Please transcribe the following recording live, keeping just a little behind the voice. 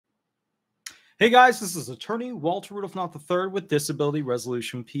Hey guys, this is Attorney Walter Rudolph Hnot III with Disability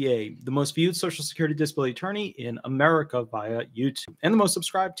Resolution PA, the most viewed Social Security disability attorney in America via YouTube and the most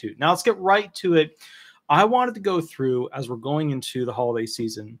subscribed to. Now let's get right to it. I wanted to go through, as we're going into the holiday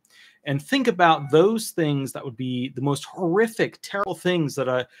season, and think about those things that would be the most horrific, terrible things that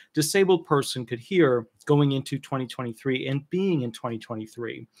a disabled person could hear going into 2023 and being in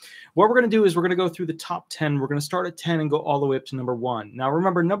 2023. What we're going to do is we're going to go through the top 10. We're going to start at 10 and go all the way up to number 1. Now,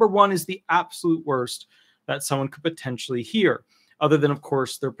 remember, number 1 is the absolute worst that someone could potentially hear, other than, of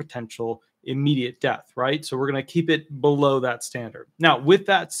course, their potential immediate death, right? So we're going to keep it below that standard. Now, with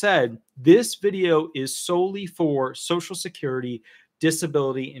that said, this video is solely for Social Security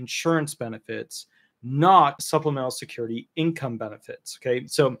disability insurance benefits, not supplemental security income benefits. Okay,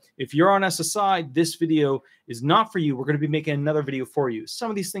 so if you're on SSI, this video is not for you. We're going to be making another video for you. Some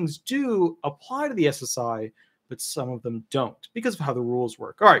of these things do apply to the SSI, but some of them don't because of how the rules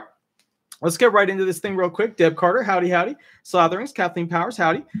work. All right, let's get right into this thing real quick. Deb Carter, howdy, howdy. Slatherings, Kathleen Powers,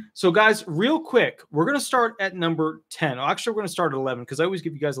 howdy. So guys, real quick, we're going to start at number 10. Actually, we're going to start at 11 because I always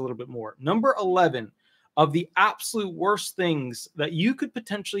give you guys a little bit more. Number 11 of the absolute worst things that you could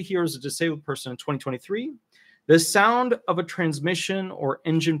potentially hear as a disabled person in 2023, the sound of a transmission or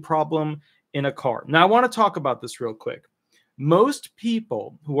engine problem in a car. Now, I want to talk about this real quick. Most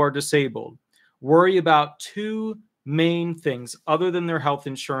people who are disabled worry about two main things other than their health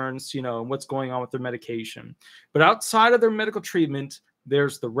insurance, and what's going on with their medication. But outside of their medical treatment,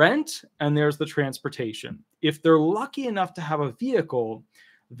 there's the rent and there's the transportation. If they're lucky enough to have a vehicle,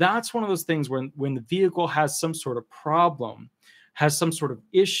 that's one of those things when the vehicle has some sort of problem, has some sort of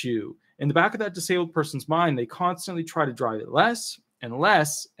issue, in the back of that disabled person's mind, they constantly try to drive it less and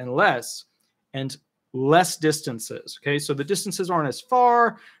less and less and less distances. Okay, so the distances aren't as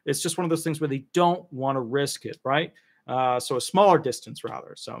far. It's just one of those things where they don't want to risk it, right? So a smaller distance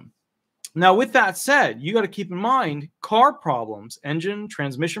rather. So now with that said, you got to keep in mind car problems, engine,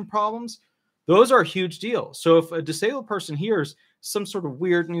 transmission problems, those are a huge deal. So if a disabled person hears some sort of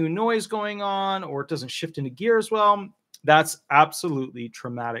weird new noise going on, or it doesn't shift into gear as well, that's absolutely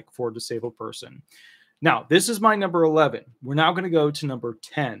traumatic for a disabled person. Now, this is my number 11. We're now going to go to number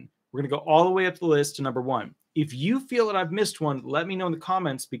 10. We're going to go all the way up the list to number 1. If you feel that I've missed one, let me know in the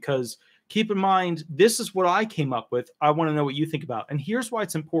comments, because keep in mind, this is what I came up with. I want to know what you think about. And here's why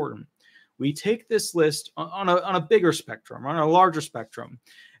it's important. We take this list on a bigger spectrum, on a larger spectrum,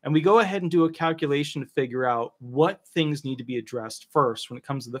 and we go ahead and do a calculation to figure out what things need to be addressed first when it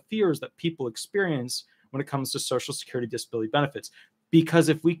comes to the fears that people experience when it comes to Social Security disability benefits. Because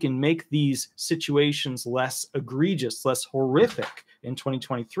if we can make these situations less egregious, less horrific in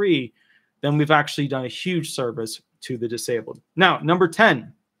 2023, then we've actually done a huge service to the disabled. Now, number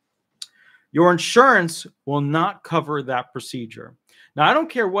 10, your insurance will not cover that procedure. Now, I don't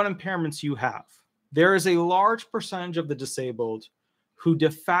care what impairments you have. There is a large percentage of the disabled who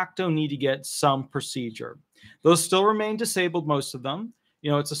de facto need to get some procedure. Those still remain disabled, most of them.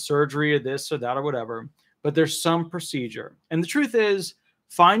 It's a surgery or this or that or whatever, but there's some procedure. And the truth is,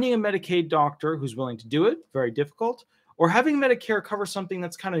 finding a Medicaid doctor who's willing to do it, very difficult, or having Medicare cover something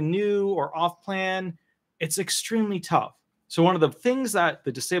that's kind of new or off plan, it's extremely tough. So one of the things that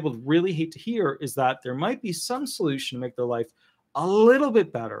the disabled really hate to hear is that there might be some solution to make their life a little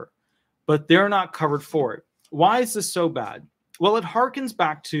bit better, but they're not covered for it. Why is this so bad? Well, it harkens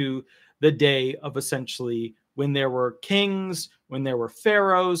back to the day of essentially when there were kings, when there were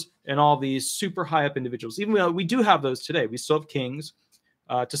pharaohs, and all these super high up individuals. Even though we do have those today, we still have kings.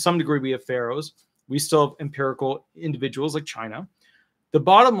 To some degree, we have pharaohs. We still have empirical individuals like China. The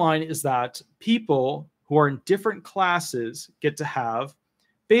bottom line is that people who are in different classes get to have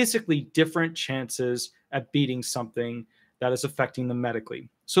basically different chances at beating something that is affecting them medically.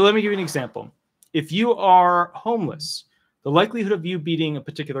 So let me give you an example. If you are homeless, the likelihood of you beating a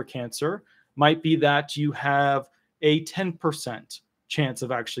particular cancer might be that you have a 10% chance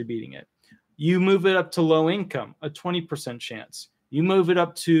of actually beating it. You move it up to low income, a 20% chance. You move it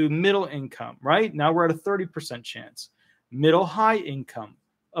up to middle income, right? Now we're at a 30% chance. Middle high income,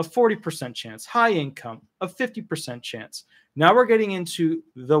 a 40% chance. High income, a 50% chance. Now we're getting into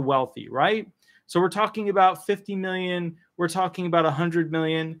the wealthy, right? So we're talking about 50 million. We're talking about 100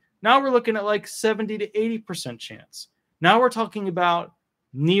 million. Now we're looking at like 70 to 80% chance. Now we're talking about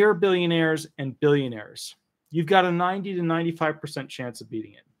near billionaires and billionaires. You've got a 90 to 95% chance of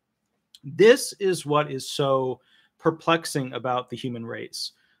beating it. This is what is so perplexing about the human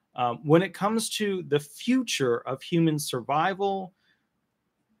race. When it comes to the future of human survival,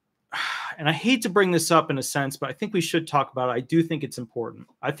 and I hate to bring this up in a sense, but I think we should talk about it. I do think it's important.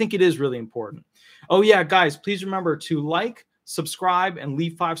 I think it is really important. Oh yeah, guys, please remember to like, subscribe, and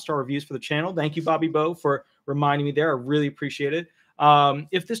leave 5-star reviews for the channel. Thank you, Bobby Bo, for reminding me there. I really appreciate it.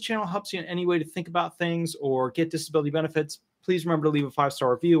 If this channel helps you in any way to think about things or get disability benefits, please remember to leave a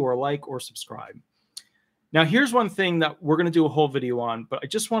 5-star review or a like or subscribe. Now, here's one thing that we're going to do a whole video on, but I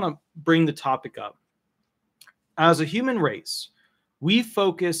just want to bring the topic up. As a human race, we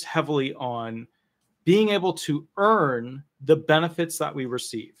focus heavily on being able to earn the benefits that we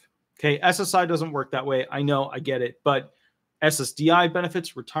receive. Okay, SSI doesn't work that way. I know, I get it. But SSDI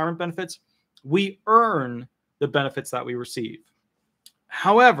benefits, retirement benefits, we earn the benefits that we receive.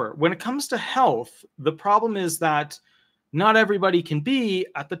 However, when it comes to health, the problem is that not everybody can be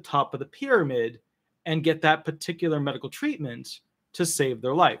at the top of the pyramid and get that particular medical treatment to save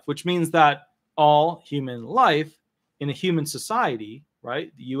their life, which means that all human life in a human society,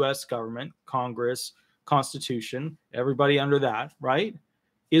 right? The US government, Congress, Constitution, everybody under that, right,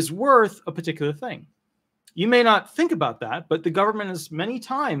 is worth a particular thing. You may not think about that, but the government has many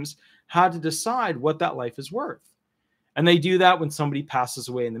times had to decide what that life is worth. And they do that when somebody passes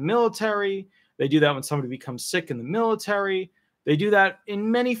away in the military. They do that when somebody becomes sick in the military. They do that in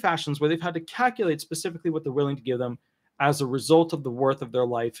many fashions where they've had to calculate specifically what they're willing to give them as a result of the worth of their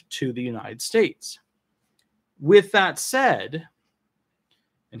life to the United States. With that said,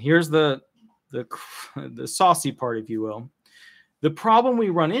 and here's the saucy part, if you will, the problem we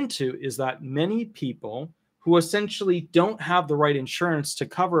run into is that many people who essentially don't have the right insurance to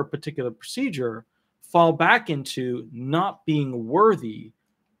cover a particular procedure fall back into not being worthy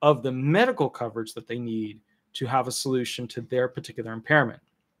of the medical coverage that they need to have a solution to their particular impairment.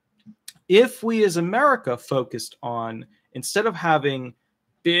 If we as America focused on, instead of having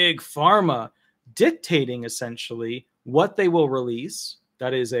big pharma dictating essentially what they will release,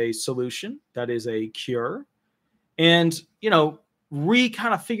 that is a solution, that is a cure, and, you know,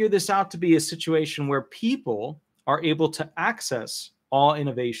 kind of figure this out to be a situation where people are able to access all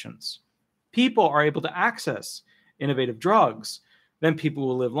innovations. People are able to access innovative drugs, then people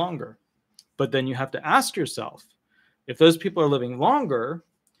will live longer. But then you have to ask yourself, if those people are living longer,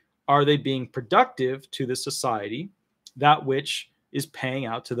 are they being productive to the society, that which is paying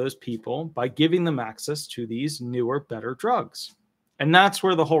out to those people by giving them access to these newer, better drugs? And that's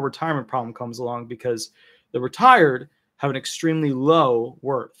where the whole retirement problem comes along, because the retired have an extremely low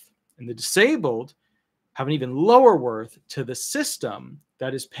worth, and the disabled have an even lower worth to the system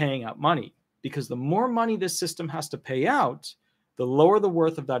that is paying out money. Because the more money this system has to pay out, the lower the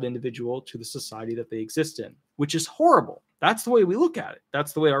worth of that individual to the society that they exist in, which is horrible. That's the way we look at it.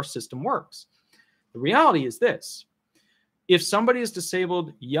 That's the way our system works. The reality is this: if somebody is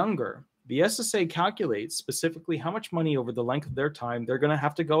disabled younger, the SSA calculates specifically how much money over the length of their time they're going to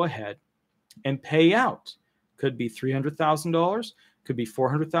have to go ahead and pay out. Could be $300,000, could be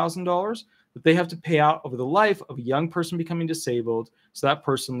 $400,000, that they have to pay out over the life of a young person becoming disabled, so that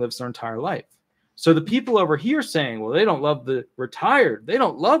person lives their entire life. So the people over here saying, well, they don't love the retired. They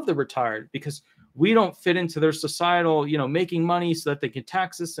don't love the retired because we don't fit into their societal, you know, making money so that they can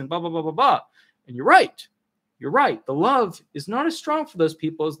tax us and blah, blah, blah, blah, blah. And you're right. You're right. The love is not as strong for those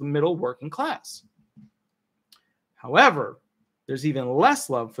people as the middle working class. However, there's even less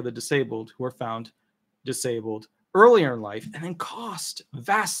love for the disabled who are found disabled earlier in life and then cost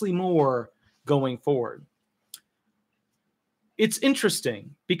vastly more going forward. It's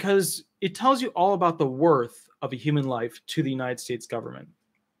interesting because it tells you all about the worth of a human life to the United States government.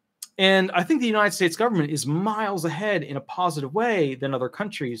 And I think the United States government is miles ahead in a positive way than other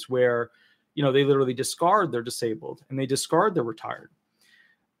countries where, you know, they literally discard their disabled and they discard their retired.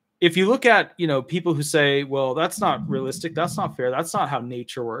 If you look at, you know, people who say, well, that's not realistic, that's not fair, that's not how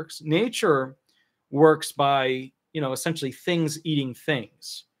nature works. Nature works by, you know, essentially things eating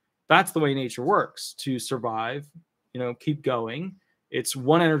things. That's the way nature works to survive, you know, keep going. It's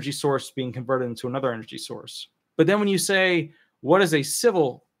one energy source being converted into another energy source. But then when you say, what is a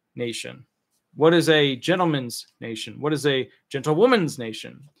civil nation? What is a gentleman's nation? What is a gentlewoman's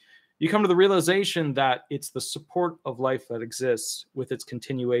nation? You come to the realization that it's the support of life that exists with its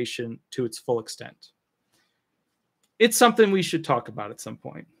continuation to its full extent. It's something we should talk about at some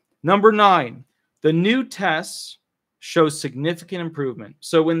point. Number 9, the new tests show significant improvement.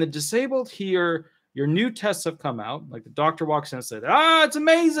 So when the disabled hear your new tests have come out, like the doctor walks in and said, it's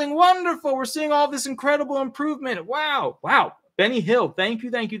amazing, wonderful, we're seeing all this incredible improvement. Wow, wow. Benny Hill, thank you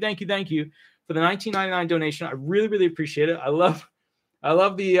for the $19.99 donation. I really, really appreciate it. I love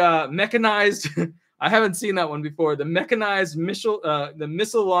the mechanized, I haven't seen that one before, the mechanized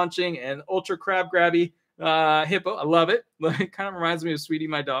missile launching and ultra crab grabby hippo. I love it. It kind of reminds me of Sweetie,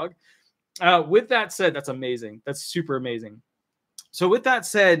 my dog. With that said, that's amazing. That's super amazing. So with that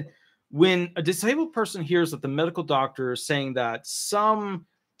said, When a disabled person hears that the medical doctor is saying that some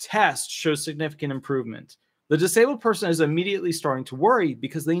test shows significant improvement, the disabled person is immediately starting to worry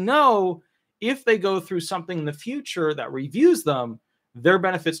because they know if they go through something in the future that reviews them, their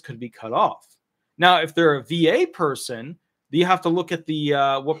benefits could be cut off. Now, if they're a VA person, you have to look at the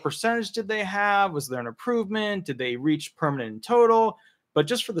what percentage did they have? Was there an improvement? Did they reach permanent and total? But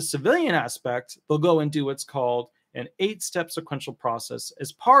just for the civilian aspect, they'll go and do what's called an 8-step sequential process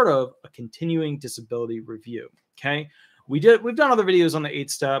as part of a continuing disability review. Okay, we've done other videos on the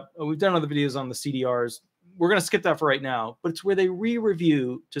 8-step. We've done other videos on the CDRs. We're going to skip that for right now, but it's where they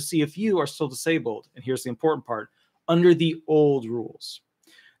re-review to see if you are still disabled. And here's the important part: under the old rules.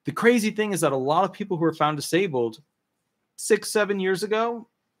 The crazy thing is that a lot of people who were found disabled 6, 7 years ago,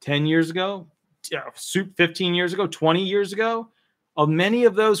 10 years ago, 15 years ago, 20 years ago, many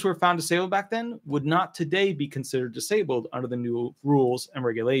of those who were found disabled back then would not today be considered disabled under the new rules and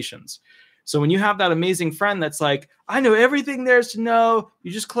regulations. So when you have that amazing friend that's like, I know everything there is to know,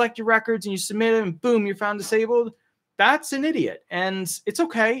 you just collect your records and you submit it and boom, you're found disabled, that's an idiot. And it's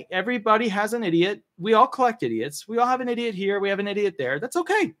okay. Everybody has an idiot. We all collect idiots. We all have an idiot here. We have an idiot there. That's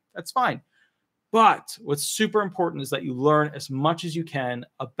okay. That's fine. But what's super important is that you learn as much as you can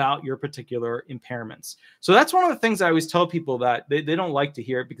about your particular impairments. So that's one of the things I always tell people that they don't like to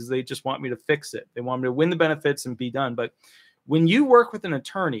hear because they just want me to fix it. They want me to win the benefits and be done. But when you work with an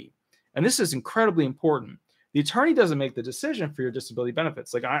attorney, and this is incredibly important, the attorney doesn't make the decision for your disability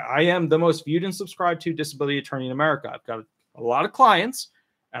benefits. Like I am the most viewed and subscribed to disability attorney in America. I've got a lot of clients,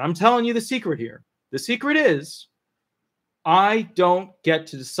 and I'm telling you the secret here. The secret is I don't get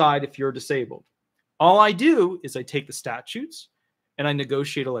to decide if you're disabled. All I do is I take the statutes and I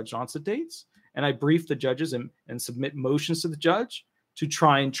negotiate alleged onset dates and I brief the judges and submit motions to the judge to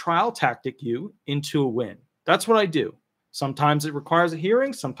try and trial tactic you into a win. That's what I do. Sometimes it requires a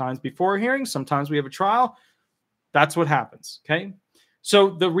hearing, sometimes before a hearing, sometimes we have a trial. That's what happens, okay? So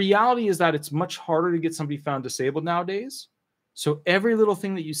the reality is that it's much harder to get somebody found disabled nowadays. So every little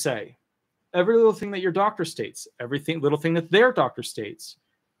thing that you say, every little thing that your doctor states, little thing that their doctor states,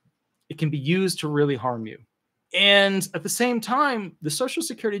 it can be used to really harm you. And at the same time, the Social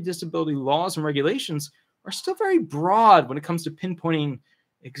Security disability laws and regulations are still very broad when it comes to pinpointing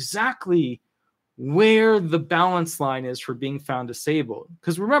exactly where the balance line is for being found disabled.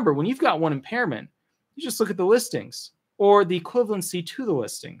 Because remember, when you've got one impairment, you just look at the listings or the equivalency to the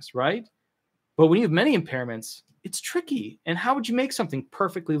listings, right? But when you have many impairments, it's tricky. And how would you make something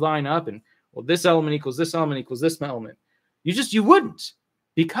perfectly line up? And well, this element equals this element equals this element. You wouldn't.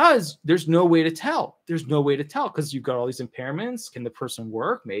 Because there's no way to tell. There's no way to tell because you've got all these impairments. Can the person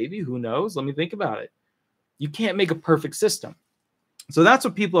work? Maybe. Who knows? Let me think about it. You can't make a perfect system. So that's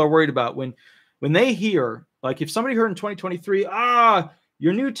what people are worried about when they hear, like if somebody heard in 2023,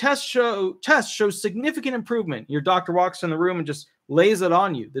 your new test shows significant improvement. Your doctor walks in the room and just lays it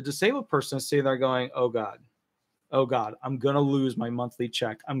on you. The disabled person is sitting there going, oh God, I'm going to lose my monthly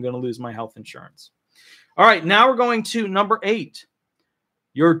check. I'm going to lose my health insurance. All right, now we're going to number 8.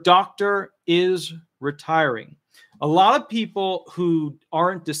 Your doctor is retiring. A lot of people who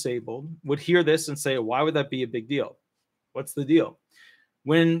aren't disabled would hear this and say, why would that be a big deal? What's the deal?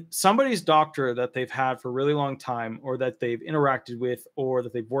 When somebody's doctor that they've had for a really long time or that they've interacted with or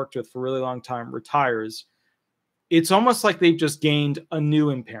that they've worked with for a really long time retires, it's almost like they've just gained a new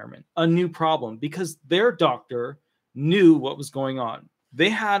impairment, a new problem, because their doctor knew what was going on. They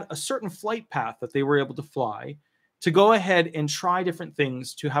had a certain flight path that they were able to fly to go ahead and try different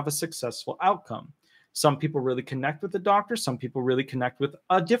things to have a successful outcome. Some people really connect with the doctor. Some people really connect with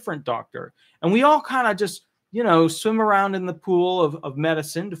a different doctor. And we all kind of just, swim around in the pool of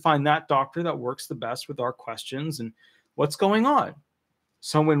medicine to find that doctor that works the best with our questions and what's going on.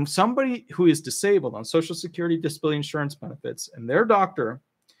 So when somebody who is disabled on Social Security disability insurance benefits and their doctor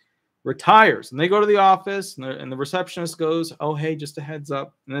retires and they go to the office and the receptionist goes, oh, hey, just a heads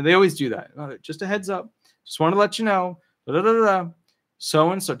up. And they always do that. Just a heads up. Just want to let you know,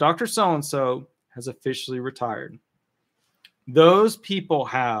 so-and-so, Dr. So-and-so has officially retired. Those people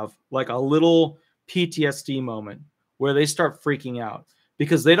have like a little PTSD moment where they start freaking out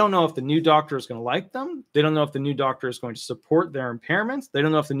because they don't know if the new doctor is going to like them. They don't know if the new doctor is going to support their impairments. They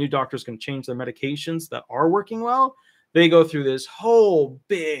don't know if the new doctor is going to change their medications that are working well. They go through this whole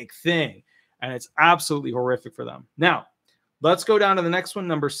big thing, and it's absolutely horrific for them. Now, let's go down to the next one,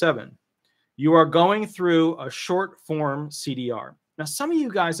 number 7. You are going through a short form CDR. Now, some of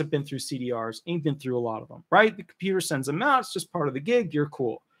you guys have been through CDRs, ain't been through a lot of them, right? The computer sends them out. It's just part of the gig. You're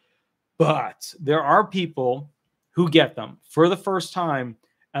cool. But there are people who get them for the first time,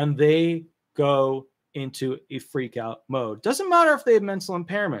 and they go into a freak out mode. Doesn't matter if they have mental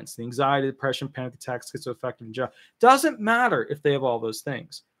impairments, the anxiety, depression, panic attacks, schizoaffective, and doesn't matter if they have all those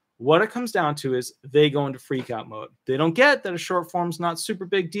things. What it comes down to is they go into freak out mode. They don't get that a short form is not super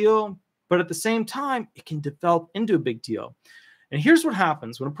big deal, but at the same time, it can develop into a big deal. And here's what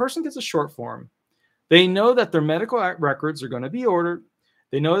happens when a person gets a short form. They know that their medical records are going to be ordered.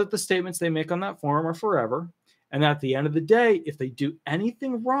 They know that the statements they make on that form are forever. And at the end of the day, if they do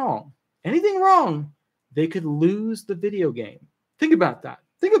anything wrong, they could lose the video game. Think about that.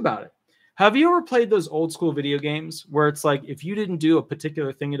 Think about it. Have you ever played those old school video games where it's like, if you didn't do a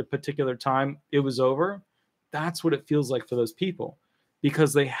particular thing at a particular time, it was over? That's what it feels like for those people,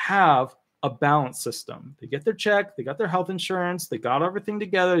 because they have a balance system. They get their check, they got their health insurance, they got everything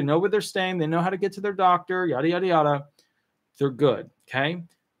together, they know where they're staying, they know how to get to their doctor, yada, yada, yada. They're good, okay?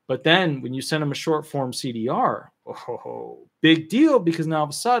 But then when you send them a short form CDR, oh, big deal, because now all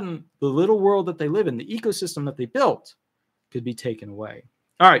of a sudden, the little world that they live in, the ecosystem that they built, could be taken away.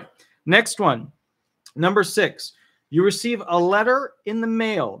 All right, next one. Number 6, you receive a letter in the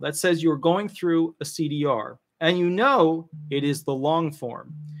mail that says you're going through a CDR, and you know it is the long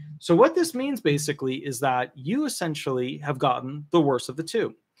form. So what this means basically is that you essentially have gotten the worst of the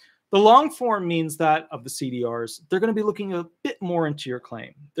two. The long form means that of the CDRs, they're going to be looking a bit more into your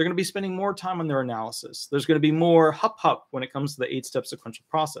claim. They're going to be spending more time on their analysis. There's going to be more hup when it comes to the 8-step sequential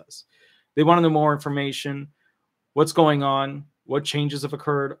process. They want to know more information, what's going on, what changes have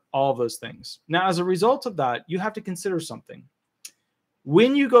occurred, all of those things. Now, as a result of that, you have to consider something.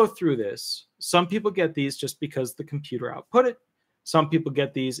 When you go through this, some people get these just because the computer output it. Some people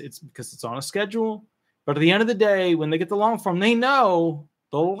get these, it's because it's on a schedule. But at the end of the day, when they get the long form, they know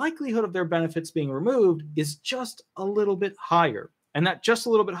the likelihood of their benefits being removed is just a little bit higher. And that just a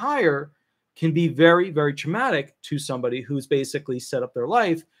little bit higher can be very, very traumatic to somebody who's basically set up their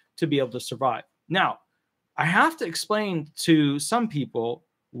life to be able to survive. Now, I have to explain to some people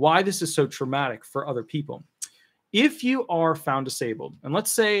why this is so traumatic for other people. If you are found disabled, and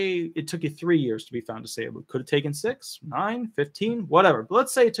let's say it took you 3 years to be found disabled, could have taken 6, 9, 15, whatever. But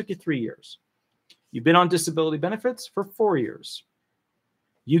let's say it took you 3 years. You've been on disability benefits for 4 years.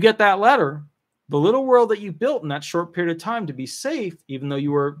 You get that letter, the little world that you built in that short period of time to be safe, even though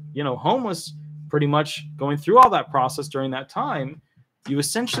you were, homeless, pretty much going through all that process during that time, you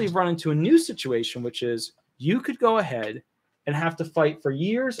essentially run into a new situation, which is you could go ahead and have to fight for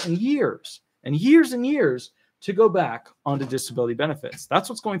years and years and years and years to go back onto disability benefits. That's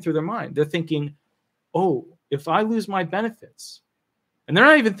what's going through their mind. They're thinking, oh, if I lose my benefits, and they're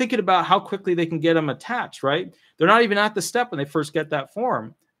not even thinking about how quickly they can get them attached, right? They're not even at the step when they first get that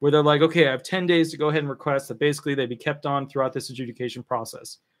form where they're like, okay, I have 10 days to go ahead and request that basically they be kept on throughout this adjudication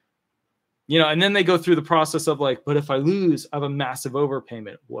process. And then they go through the process of like, but if I lose, I have a massive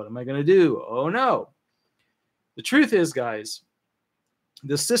overpayment. What am I going to do? Oh, no. The truth is, guys,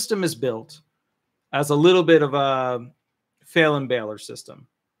 the system is built as a little bit of a fail and bailer system.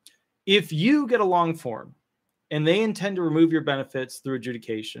 If you get a long form and they intend to remove your benefits through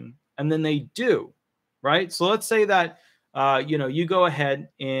adjudication, and then they do, right? So let's say that, you go ahead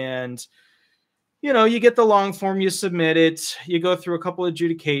and, you get the long form, you submit it, you go through a couple of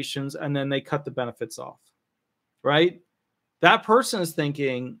adjudications, and then they cut the benefits off, right? That person is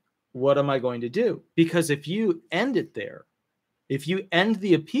thinking, what am I going to do? Because if you end it there, if you end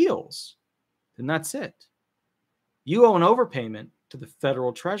the appeals, then that's it. You owe an overpayment to the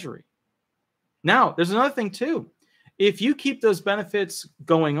federal treasury. Now, there's another thing too. If you keep those benefits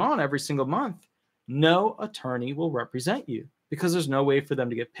going on every single month, no attorney will represent you because there's no way for them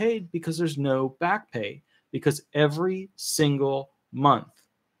to get paid, because there's no back pay, because every single month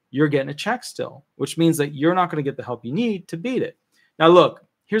you're getting a check still, which means that you're not going to get the help you need to beat it. Now, look,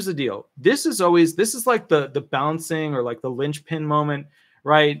 here's the deal. This is like the balancing or like the linchpin moment,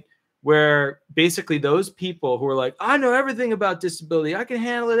 right? Where basically those people who are like, I know everything about disability, I can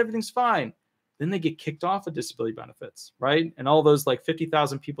handle it, everything's fine. Then they get kicked off of disability benefits, right? And all those like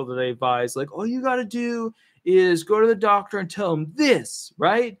 50,000 people that they advise, like, all you got to do is go to the doctor and tell them this,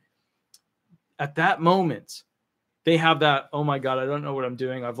 right? At that moment, they have that, oh my God, I don't know what I'm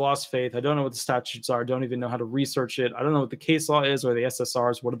doing. I've lost faith. I don't know what the statutes are. I don't even know how to research it. I don't know what the case law is or the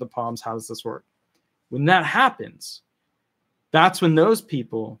SSRs. What are the problems? How does this work? When that happens, that's when those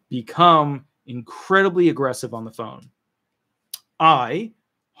people become incredibly aggressive on the phone. I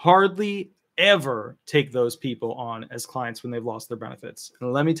hardly ever take those people on as clients when they've lost their benefits.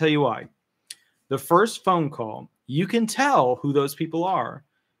 And let me tell you why. The first phone call, you can tell who those people are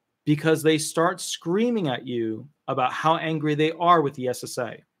because they start screaming at you about how angry they are with the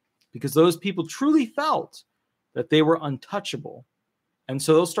SSA, because those people truly felt that they were untouchable. And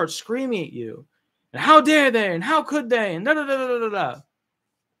so they'll start screaming at you. And how dare they? And how could they? And da da da da da da.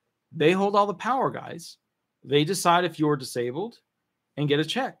 They hold all the power, guys. They decide if you're disabled and get a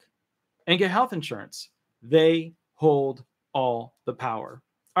check and get health insurance. They hold all the power.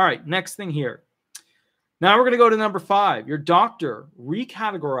 All right, next thing here. Now we're going to go to number 5. Your doctor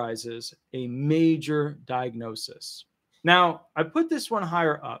recategorizes a major diagnosis. Now, I put this one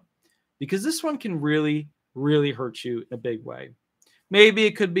higher up because this one can really, really hurt you in a big way. Maybe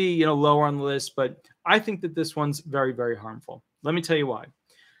it could be, lower on the list, but I think that this one's very, very harmful. Let me tell you why.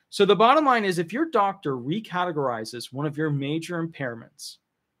 So the bottom line is if your doctor recategorizes one of your major impairments,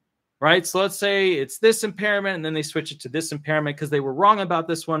 right? So let's say it's this impairment and then they switch it to this impairment because they were wrong about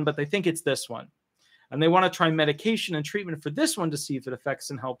this one, but they think it's this one. And they want to try medication and treatment for this one to see if it affects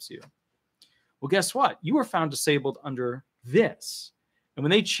and helps you. Well, guess what? You were found disabled under this. And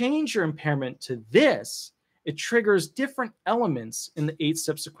when they change your impairment to this, it triggers different elements in the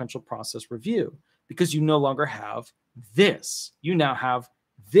 8-step sequential process review because you no longer have this. You now have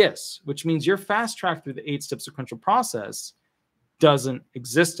this, which means your fast track through the 8-step sequential process doesn't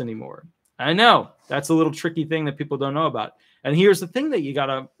exist anymore. I know that's a little tricky thing that people don't know about. And here's the thing that you got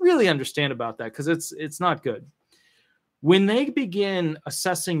to really understand about that because it's not good. When they begin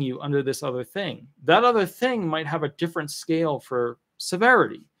assessing you under this other thing, that other thing might have a different scale for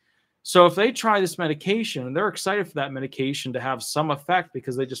severity. So if they try this medication and they're excited for that medication to have some effect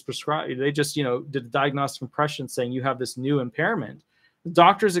because they just did a diagnostic impression saying you have this new impairment, the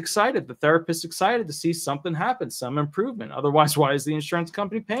doctor's excited, the therapist's excited to see something happen, some improvement. Otherwise, why is the insurance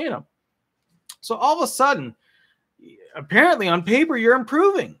company paying them? So all of a sudden, apparently on paper, you're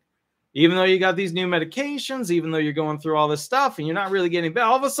improving. Even though you got these new medications, even though you're going through all this stuff and you're not really getting better,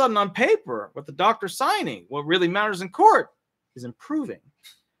 all of a sudden on paper, what the doctor's signing, what really matters in court is improving.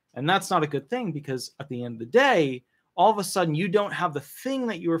 And that's not a good thing because at the end of the day, all of a sudden you don't have the thing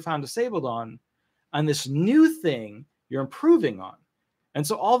that you were found disabled on and this new thing you're improving on. And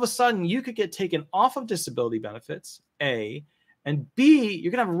so all of a sudden you could get taken off of disability benefits, A, and B,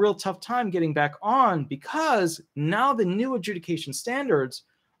 you're going to have a real tough time getting back on because now the new adjudication standards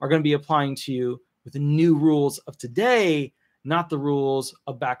are going to be applying to you with the new rules of today, not the rules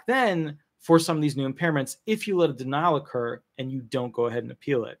of back then for some of these new impairments if you let a denial occur and you don't go ahead and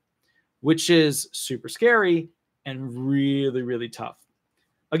appeal it, which is super scary and really, really tough.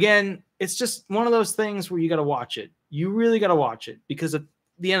 Again, it's just one of those things where you got to watch it. You really got to watch it because at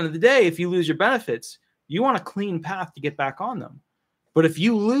the end of the day, if you lose your benefits, you want a clean path to get back on them. But if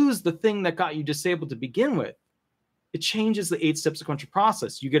you lose the thing that got you disabled to begin with, it changes the 8-step sequential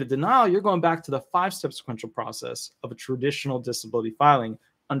process. You get a denial, you're going back to the 5-step sequential process of a traditional disability filing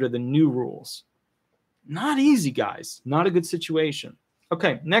under the new rules. Not easy, guys. Not a good situation.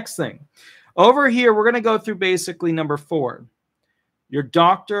 Okay, next thing. Over here, we're going to go through basically number 4. Your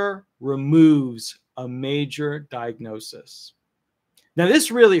doctor removes a major diagnosis. Now,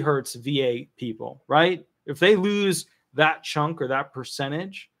 this really hurts VA people, right? If they lose that chunk or that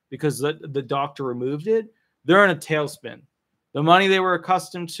percentage because the doctor removed it, they're in a tailspin. The money they were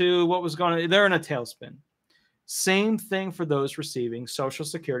accustomed to, they're in a tailspin. Same thing for those receiving Social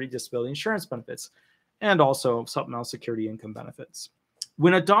Security disability insurance benefits and also supplemental security income benefits.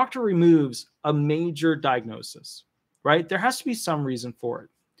 When a doctor removes a major diagnosis, right, there has to be some reason for it.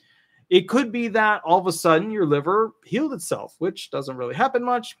 It could be that all of a sudden your liver healed itself, which doesn't really happen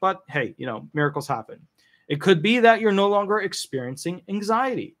much, but hey, miracles happen. It could be that you're no longer experiencing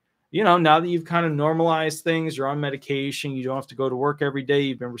anxiety. Now that you've kind of normalized things, you're on medication, you don't have to go to work every day,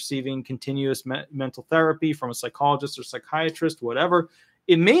 you've been receiving continuous mental therapy from a psychologist or psychiatrist, whatever,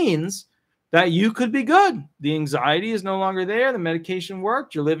 it means that you could be good. The anxiety is no longer there. The medication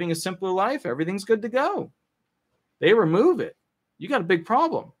worked. You're living a simpler life. Everything's good to go. They remove it. You got a big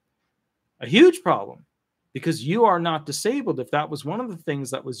problem, a huge problem, because you are not disabled if that was one of the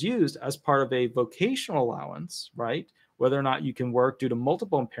things that was used as part of a vocational allowance, right? Whether or not you can work due to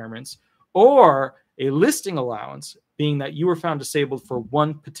multiple impairments, or a listing allowance, being that you were found disabled for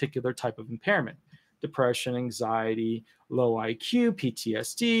one particular type of impairment: depression, anxiety, low IQ,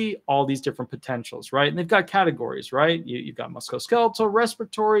 PTSD, all these different potentials, right? And they've got categories, right? You've got musculoskeletal,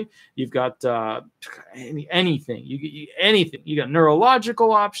 respiratory, you've got anything. You got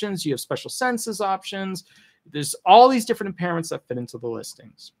neurological options, you have special senses options. There's all these different impairments that fit into the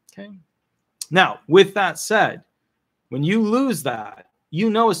listings, okay? Now, with that said, when you lose that, a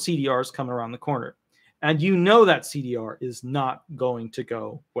CDR is coming around the corner, and that CDR is not going to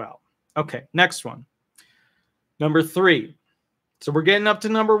go well. Okay, next one. Number 3. So we're getting up to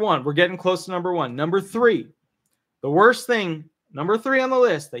number 1. We're getting close to number 1. Number 3. The worst thing, number 3 on the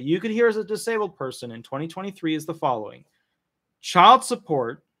list that you could hear as a disabled person in 2023 is the following: child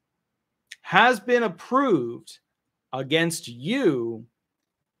support has been approved against you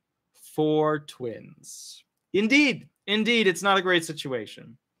for twins. Indeed, it's not a great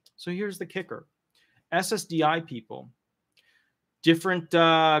situation. So here's the kicker. SSDI people, different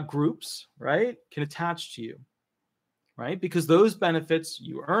groups, right, can attach to you, right? Because those benefits,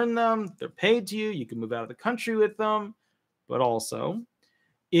 you earn them, they're paid to you, you can move out of the country with them. But also,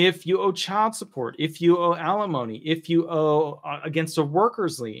 if you owe child support, if you owe alimony, if you owe against a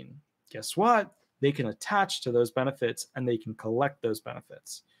worker's lien, guess what? They can attach to those benefits and they can collect those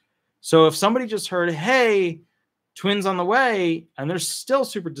benefits. So if somebody just heard, hey, twins on the way, and they're still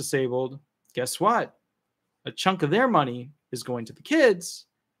super disabled, guess what? A chunk of their money is going to the kids.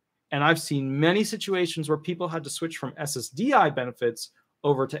 And I've seen many situations where people had to switch from SSDI benefits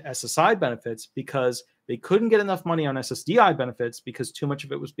over to SSI benefits because they couldn't get enough money on SSDI benefits because too much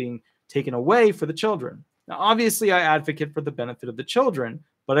of it was being taken away for the children. Now, obviously, I advocate for the benefit of the children,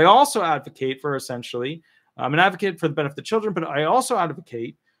 but I also advocate for essentially, I'm an advocate for the benefit of the children, but I also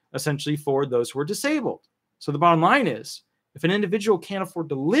advocate essentially for those who are disabled. So the bottom line is, if an individual can't afford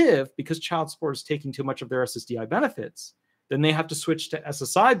to live because child support is taking too much of their SSDI benefits, then they have to switch to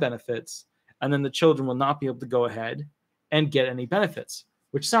SSI benefits, and then the children will not be able to go ahead and get any benefits,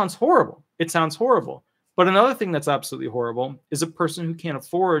 which sounds horrible. It sounds horrible. But another thing that's absolutely horrible is a person who can't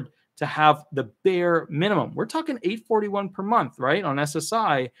afford to have the bare minimum. We're talking $841 per month, right, on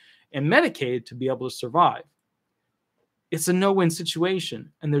SSI and Medicaid to be able to survive. It's a no-win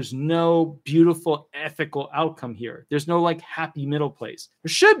situation, and there's no beautiful ethical outcome here. There's no like happy middle place. There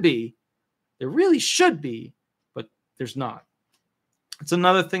should be. There really should be, but there's not. It's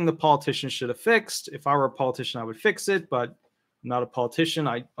another thing the politicians should have fixed. If I were a politician, I would fix it, but I'm not a politician.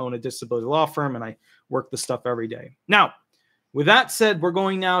 I own a disability law firm, and I work this stuff every day. Now, with that said, we're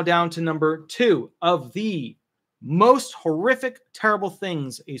going now down to number 2 of the most horrific, terrible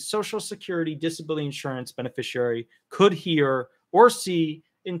things a Social Security disability insurance beneficiary could hear or see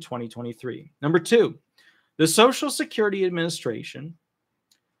in 2023. Number 2, the Social Security Administration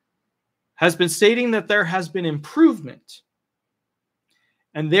has been stating that there has been improvement,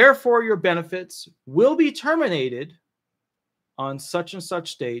 and therefore your benefits will be terminated on such and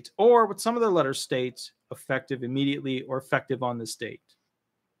such date, or what some of the letters state, effective immediately or effective on this date.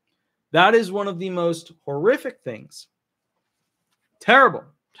 That is one of the most horrific things, terrible,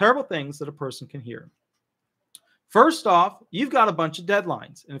 terrible things that a person can hear. First off, you've got a bunch of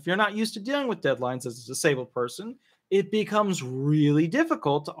deadlines. And if you're not used to dealing with deadlines as a disabled person, it becomes really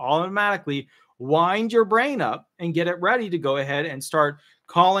difficult to automatically wind your brain up and get it ready to go ahead and start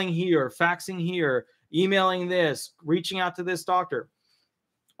calling here, faxing here, emailing this, reaching out to this doctor.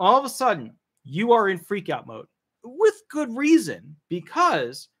 All of a sudden, you are in freakout mode with good reason,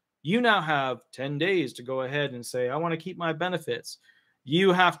 because you now have 10 days to go ahead and say, I want to keep my benefits.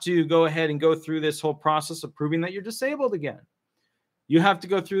 You have to go ahead and go through this whole process of proving that you're disabled again. You have to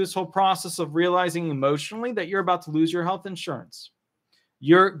go through this whole process of realizing emotionally that you're about to lose your health insurance.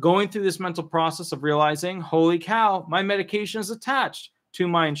 You're going through this mental process of realizing, holy cow, my medication is attached to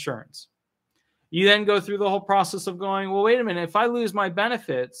my insurance. You then go through the whole process of going, well, wait a minute, if I lose my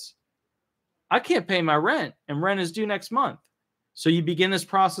benefits, I can't pay my rent, and rent is due next month. So you begin this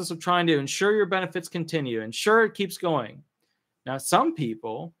process of trying to ensure your benefits continue, ensure it keeps going. Now, some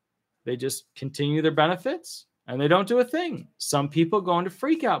people, they just continue their benefits and they don't do a thing. Some people go into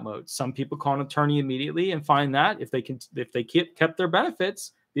freak out mode. Some people call an attorney immediately and find that if they kept their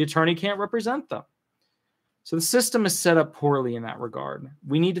benefits, the attorney can't represent them. So the system is set up poorly in that regard.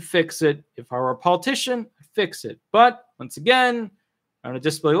 We need to fix it. If I were a politician, I'd fix it. But once again, I'm a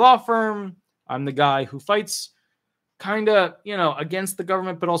disability law firm. I'm the guy who fights kind of, against the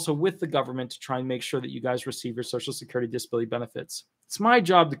government, but also with the government to try and make sure that you guys receive your Social Security disability benefits. It's my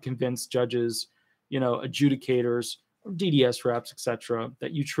job to convince judges, adjudicators, or DDS reps, etc.,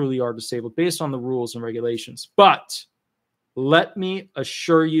 that you truly are disabled based on the rules and regulations. But let me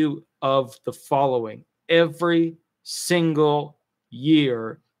assure you of the following. Every single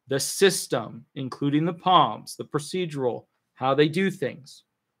year, the system, including the POMs, the procedural, how they do things,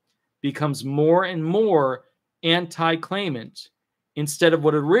 becomes more and more anti-claimant instead of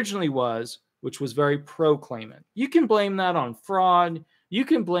what it originally was, which was very pro-claimant. You can blame that on fraud. You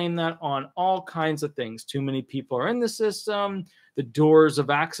can blame that on all kinds of things. Too many people are in the system. The doors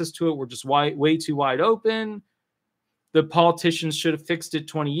of access to it were just way too wide open. The politicians should have fixed it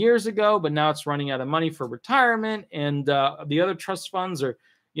 20 years ago, but now it's running out of money for retirement. And the other trust funds are,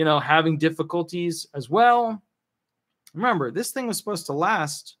 having difficulties as well. Remember, this thing was supposed to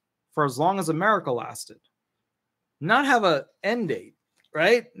last for as long as America lasted. Not have an end date,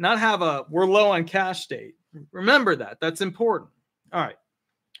 right? Not have a we're low on cash date. Remember that. That's important. All right.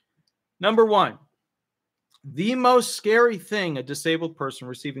 Number one, the most scary thing a disabled person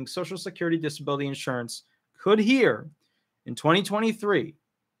receiving Social Security disability insurance could hear in 2023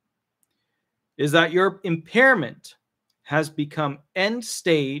 is that your impairment has become end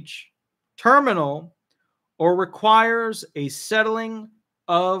stage, terminal, or requires a settling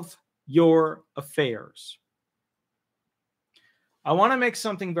of your affairs. I want to make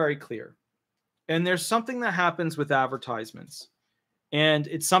something very clear. And there's something that happens with advertisements. And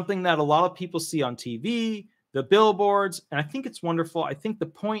it's something that a lot of people see on TV, the billboards, and I think it's wonderful. I think the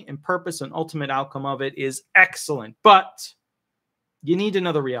point and purpose and ultimate outcome of it is excellent. But you need to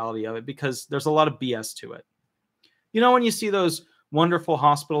know the reality of it because there's a lot of BS to it. You know, when you see those wonderful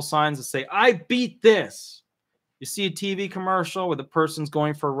hospital signs that say, I beat this. You see a TV commercial where the person's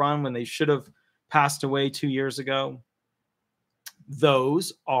going for a run when they should have passed away 2 years ago.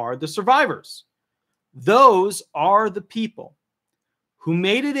 Those are the survivors. Those are the people who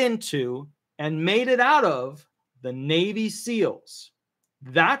made it into and made it out of the Navy SEALs.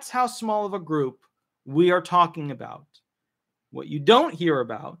 That's how small of a group we are talking about. What you don't hear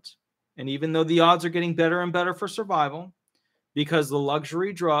about, and even though the odds are getting better and better for survival, because the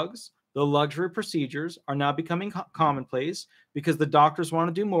luxury drugs, the luxury procedures are now becoming commonplace because the doctors want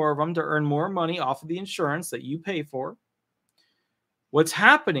to do more of them to earn more money off of the insurance that you pay for. What's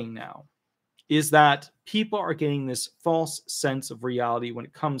happening now is that people are getting this false sense of reality when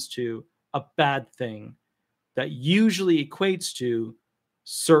it comes to a bad thing that usually equates to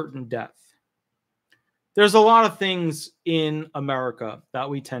certain death. There's a lot of things in America that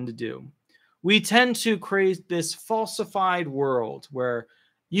we tend to do. We tend to create this falsified world where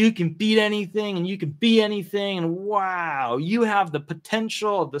you can beat anything and you can be anything. And wow, you have the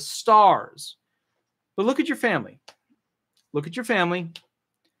potential of the stars. But look at your family. Look at your family.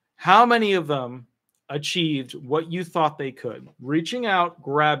 How many of them achieved what you thought they could? Reaching out,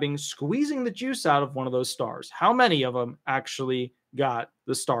 grabbing, squeezing the juice out of one of those stars. How many of them actually got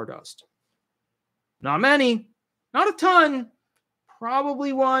the stardust? Not many. Not a ton.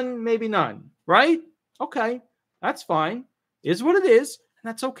 Probably one, maybe none. Right? Okay. That's fine. Is what it is. And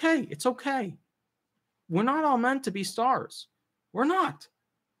that's okay. It's okay. We're not all meant to be stars. We're not.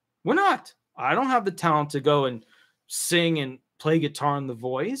 We're not. I don't have the talent to go and sing and play guitar in The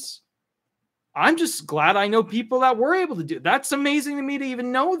Voice. I'm just glad I know people that were able to do it. That's amazing to me to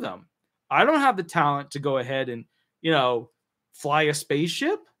even know them. I don't have the talent to go ahead and, fly a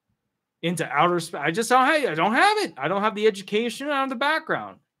spaceship into outer space. I don't have it. I don't have the education. I don't have the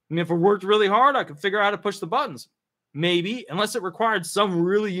background. I mean, if I worked really hard, I could figure out how to push the buttons. Maybe, unless it required some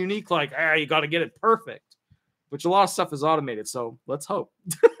really unique, you got to get it perfect, which a lot of stuff is automated. So let's hope.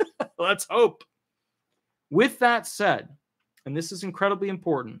 Let's hope. With that said, and this is incredibly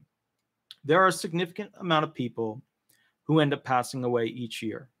important, there are a significant amount of people who end up passing away each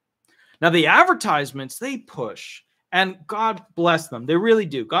year. Now, the advertisements, they push, and God bless them. They really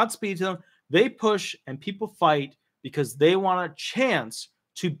do. Godspeed to them. They push, and people fight because they want a chance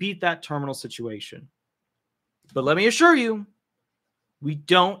to beat that terminal situation. But let me assure you, we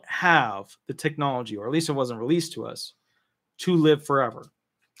don't have the technology, or at least it wasn't released to us, to live forever.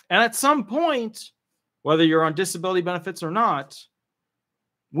 And at some point, whether you're on disability benefits or not,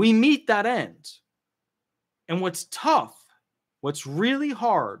 we meet that end. And what's tough, what's really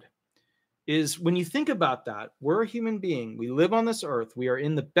hard, is when you think about that, we're a human being. We live on this earth. We are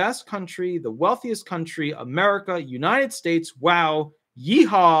in the best country, the wealthiest country, America, United States. Wow.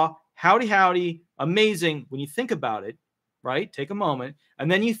 Yeehaw. Howdy, howdy. Amazing. When you think about it, right? Take a moment. And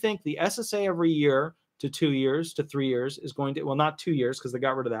then you think the SSA every year to 2 years to 3 years is going to, well, not 2 years because they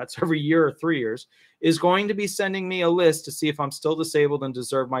got rid of that. So every year or 3 years is going to be sending me a list to see if I'm still disabled and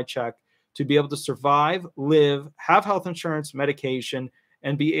deserve my check to be able to survive, live, have health insurance, medication,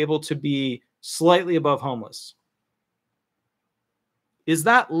 and be able to be slightly above homeless. Is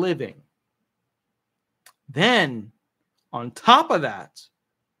that living? Then, on top of that,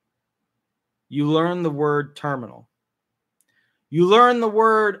 you learn the word terminal. You learn the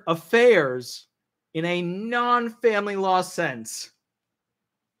word affairs in a non-family law sense.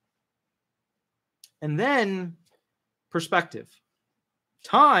 And then perspective.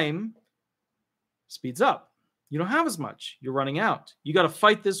 Time speeds up. You don't have as much. You're running out. You got to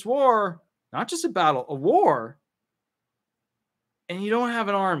fight this war, not just a battle, a war. And you don't have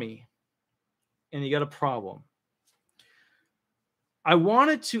an army. And you got a problem. I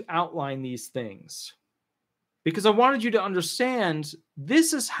wanted to outline these things because I wanted you to understand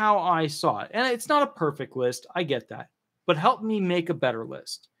this is how I saw it. And it's not a perfect list. I get that. But help me make a better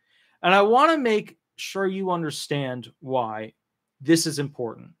list. And I want to make sure you understand why this is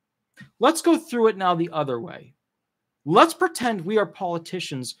important. Let's go through it now the other way. Let's pretend we are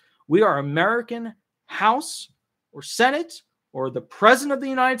politicians We are American House or Senate or the President of the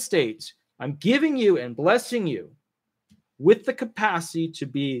United States. I'm giving you and blessing you with the capacity to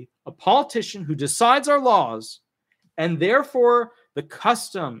be a politician who decides our laws, and therefore the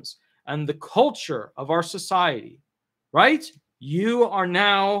customs and the culture of our society, right? You are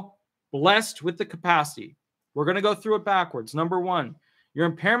now blessed with the capacity. We're going to go through it backwards. Number one, your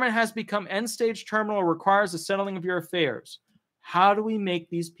impairment has become end-stage terminal or requires the settling of your affairs. How do we make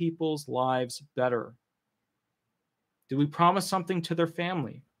these people's lives better? Do we promise something to their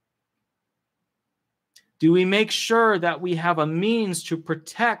family? Do we make sure that we have a means to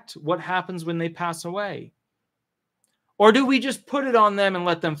protect what happens when they pass away? Or do we just put it on them and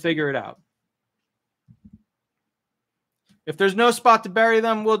let them figure it out? If there's no spot to bury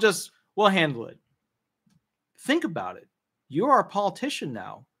them, we'll handle it. Think about it. You are a politician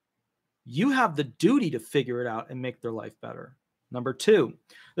now. You have the duty to figure it out and make their life better. Number two,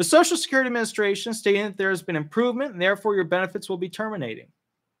 the Social Security Administration stating that there has been improvement and therefore your benefits will be terminating.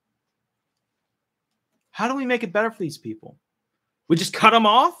 How do we make it better for these people? We just cut them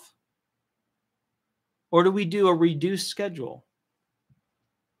off? Or do we do a reduced schedule?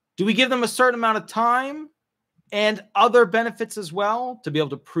 Do we give them a certain amount of time and other benefits as well to be able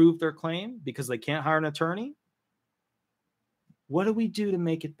to prove their claim because they can't hire an attorney? What do we do to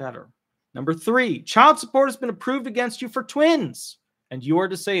make it better? Number three, child support has been approved against you for twins and you are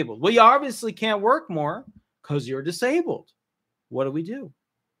disabled. Well, you obviously can't work more because you're disabled. What do we do?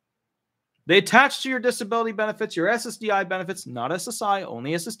 They attach to your disability benefits, your SSDI benefits, not SSI,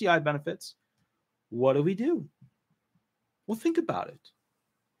 only SSDI benefits. What do we do? Well, think about it.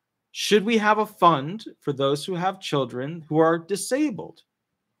 Should we have a fund for those who have children who are disabled?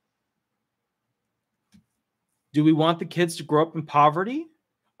 Do we want the kids to grow up in poverty?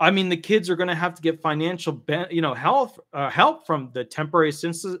 I mean, the kids are going to have to get financial help from the temporary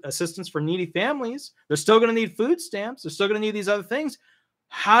assistance for needy families. They're still going to need food stamps. They're still going to need these other things.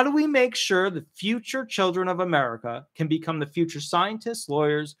 How do we make sure the future children of America can become the future scientists,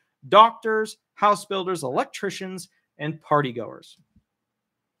 lawyers, doctors, house builders, electricians, and partygoers?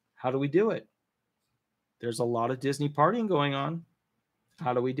 How do we do it? There's a lot of Disney partying going on.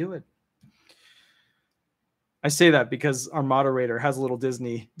 How do we do it? I say that because our moderator has a little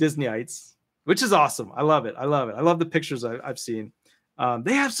Disneyites, which is awesome. I love it. I love it. I love the pictures I've seen.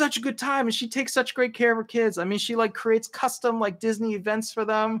 They have such a good time, and she takes such great care of her kids. I mean, she like creates custom like Disney events for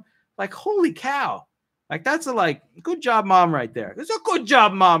them. Like, holy cow. Like, that's a good job, mom, right there. It's a good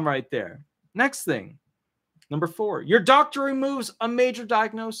job, mom, right there. Next thing. Number four, your doctor removes a major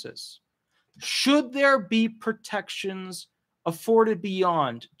diagnosis. Should there be protections afforded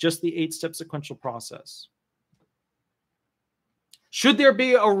beyond just the 8-step sequential process? Should there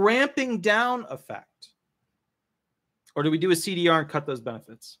be a ramping down effect? Or do we do a CDR and cut those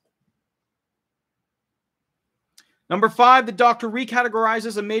benefits? Number five, the doctor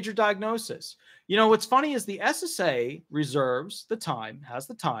recategorizes a major diagnosis. You know, what's funny is the SSA reserves the time, has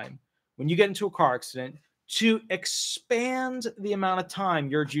the time, when you get into a car accident, to expand the amount of time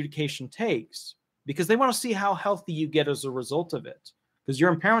your adjudication takes because they want to see how healthy you get as a result of it, because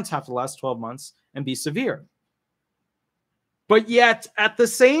your impairments have to last 12 months and be severe. But yet, at the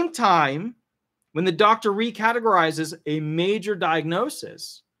same time, when the doctor recategorizes a major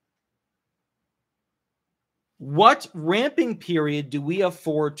diagnosis, what ramping period do we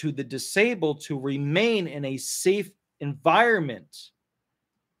afford to the disabled to remain in a safe environment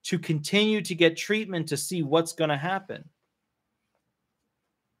to continue to get treatment to see what's going to happen?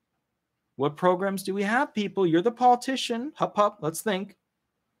 What programs do we have, people? You're the politician. Hup, hup, let's think.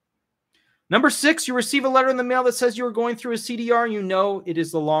 Number six, you receive a letter in the mail that says you are going through a CDR and you know it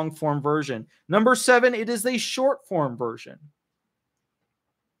is the long form version. Number seven, it is a short form version.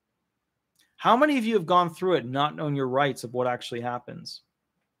 How many of you have gone through it not knowing your rights of what actually happens?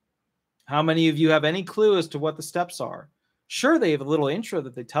 How many of you have any clue as to what the steps are? Sure, they have a little intro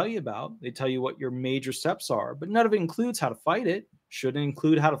that they tell you about. They tell you what your major steps are, but none of it includes how to fight it. Should it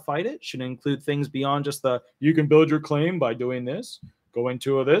include how to fight it? Should it include things beyond just you can build your claim by doing this? Go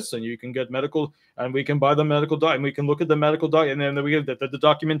into this and you can get medical and we can buy the medical doc and we can look at the medical doc and then we get the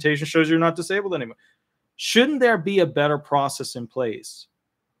documentation shows you're not disabled anymore. Shouldn't there be a better process in place?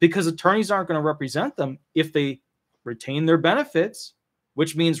 Because attorneys aren't going to represent them if they retain their benefits,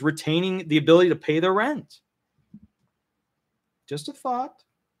 which means retaining the ability to pay their rent. Just a thought.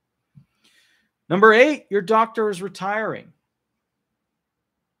 Number eight, your doctor is retiring.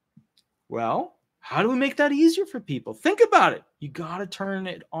 Well, how do we make that easier for people? Think about it. You got to turn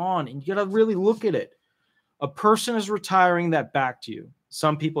it on and you got to really look at it. A person is retiring that backed you.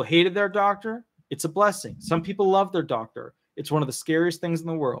 Some people hated their doctor. It's a blessing. Some people love their doctor. It's one of the scariest things in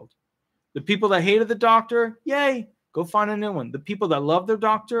the world. The people that hated the doctor, yay, go find a new one. The people that love their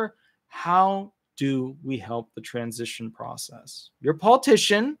doctor, how do we help the transition process? You're a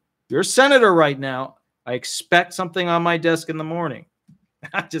politician. You're a senator right now. I expect something on my desk in the morning.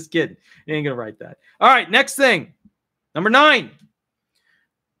 Just kidding. You ain't going to write that. All right, next thing. Number 9.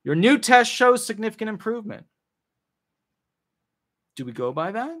 Your new test shows significant improvement. Do we go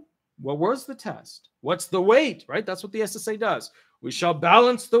by that? What was the test? What's the weight, right? That's what the SSA does. We shall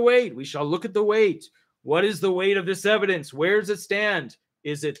balance the weight. We shall look at the weight. What is the weight of this evidence? Where does it stand?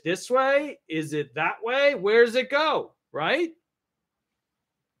 Is it this way? Is it that way? Where does it go, right?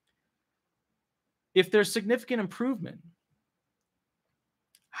 If there's significant improvement,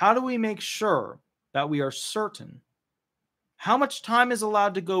 how do we make sure that we are certain? How much time is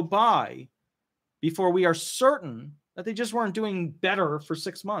allowed to go by before we are certain that they just weren't doing better for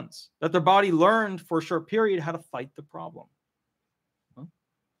 6 months, that their body learned for a short period how to fight the problem? Well,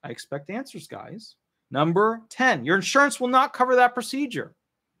 I expect answers, guys. Number 10, your insurance will not cover that procedure.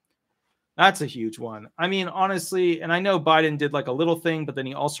 That's a huge one. I mean, honestly, and I know Biden did like a little thing, but then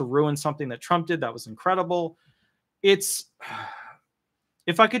he also ruined something that Trump did that was incredible. If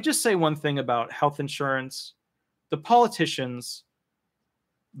I could just say one thing about health insurance, the politicians,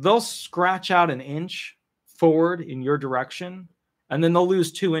 they'll scratch out an inch forward in your direction, and then they'll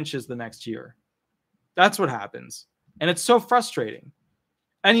lose 2 inches the next year. That's what happens. And it's so frustrating.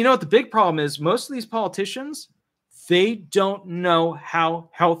 And you know what the big problem is? Most of these politicians, they don't know how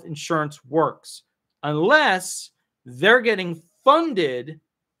health insurance works unless they're getting funded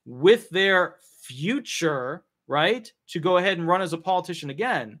with their future, right, to go ahead and run as a politician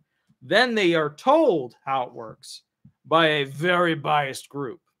again. Then they are told how it works by a very biased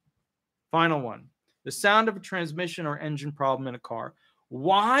group. Final one. The sound of a transmission or engine problem in a car.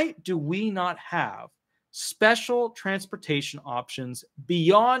 Why do we not have special transportation options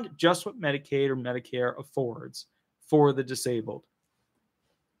beyond just what Medicaid or Medicare affords for the disabled?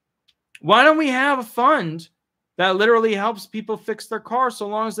 Why don't we have a fund that literally helps people fix their car so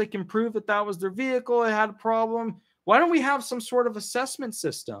long as they can prove that that was their vehicle, it had a problem? Why don't we have some sort of assessment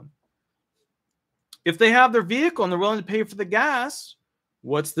system? If they have their vehicle and they're willing to pay for the gas,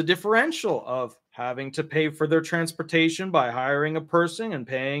 what's the differential of having to pay for their transportation by hiring a person and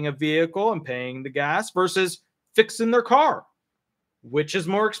paying a vehicle and paying the gas versus fixing their car? Which is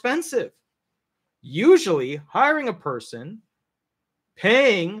more expensive? Usually hiring a person,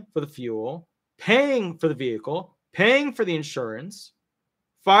 paying for the fuel, paying for the vehicle, paying for the insurance,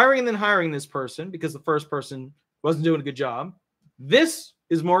 firing and then hiring this person because the first person wasn't doing a good job. This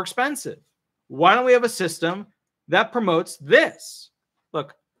is more expensive. Why don't we have a system that promotes this?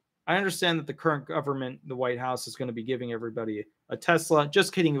 Look, I understand that the current government, the White House, is going to be giving everybody a Tesla.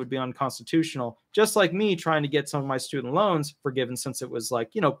 Just kidding. It would be unconstitutional. Just like me trying to get some of my student loans forgiven since it was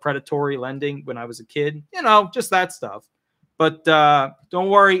like, predatory lending when I was a kid, just that stuff. But don't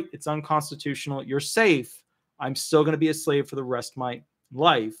worry. It's unconstitutional. You're safe. I'm still going to be a slave for the rest of my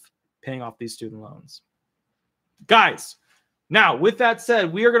life paying off these student loans. Guys, now, with that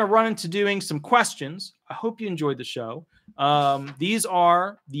said, we are going to run into doing some questions. I hope you enjoyed the show. These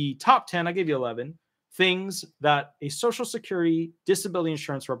are the top 10, I gave you 11, things that a Social Security disability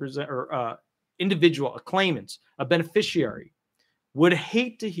insurance individual, a claimant, a beneficiary would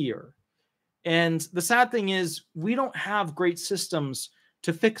hate to hear. And the sad thing is we don't have great systems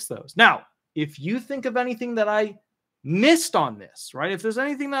to fix those. Now, if you think of anything that I missed on this, right? If there's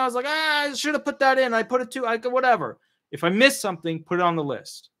anything that I was like, I should have put that in, I put it to, whatever. If I miss something, put it on the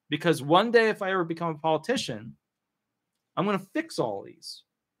list. Because one day, if I ever become a politician, I'm going to fix all these.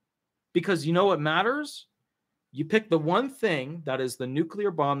 Because you know what matters? You pick the one thing that is the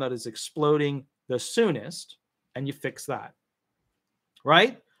nuclear bomb that is exploding the soonest, and you fix that.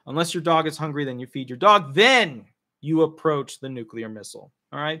 Right? Unless your dog is hungry, then you feed your dog. Then you approach the nuclear missile.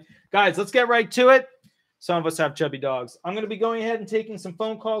 All right? Guys, let's get right to it. Some of us have chubby dogs. I'm going to be going ahead and taking some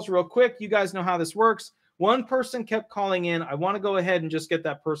phone calls real quick. You guys know how this works. One person kept calling in. I want to go ahead and just get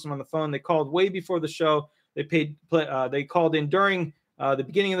that person on the phone. They called way before the show. They called in during the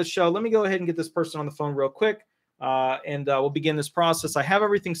beginning of the show. Let me go ahead and get this person on the phone real quick, and we'll begin this process. I have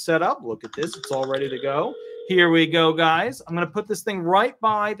everything set up. Look at this. It's all ready to go. Here we go, guys. I'm going to put this thing right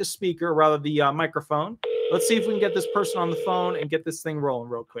by the speaker, or rather the microphone. Let's see if we can get this person on the phone and get this thing rolling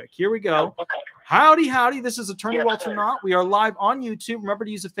real quick. Here we go. Howdy, howdy. This is Attorney Walter Hnot. We are live on YouTube. Remember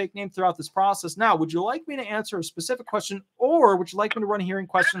to use a fake name throughout this process. Now, would you like me to answer a specific question, or would you like me to run hearing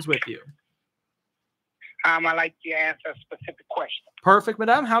questions with you? I'd like you to answer a specific question. Perfect,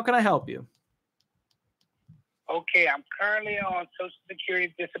 madam. How can I help you? Okay, I'm currently on Social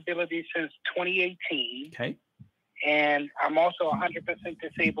Security disability since 2018. Okay. and I'm also a 100%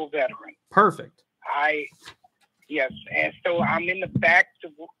 disabled veteran. Perfect. Yes, and so I'm in the back to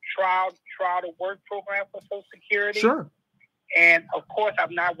trial to work program for Social Security. Sure. And of course, I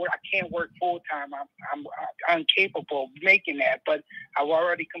can't work full time. I'm incapable of making that. But I've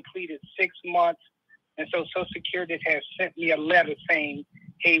already completed 6 months, and so Social Security has sent me a letter saying,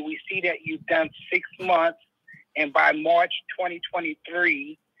 "Hey, we see that you've done 6 months, and by March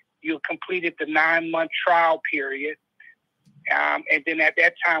 2023, you completed the 9-month trial period, and then at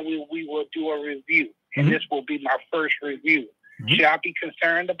that time we will do a review, and this will be my first review." Should I be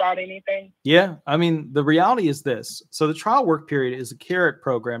concerned about anything? Yeah. I mean, the reality is this. So the trial work period is a carrot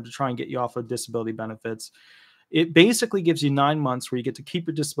program to try and get you off of disability benefits. It basically gives you 9 months where you get to keep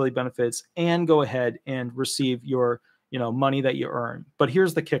your disability benefits and go ahead and receive your, money that you earn. But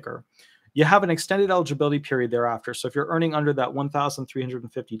here's the kicker. You have an extended eligibility period thereafter. So if you're earning under that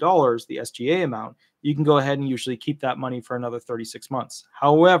 $1,350, the SGA amount, you can go ahead and usually keep that money for another 36 months.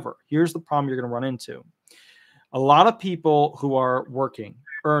 However, here's the problem you're going to run into. A lot of people who are working,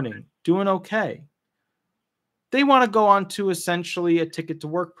 earning, doing okay, they want to go on to essentially a ticket to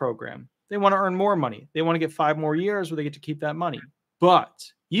work program. They want to earn more money. They want to get 5 more years where they get to keep that money. But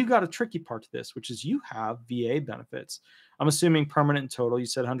you got a tricky part to this, which is you have VA benefits. I'm assuming permanent and total. You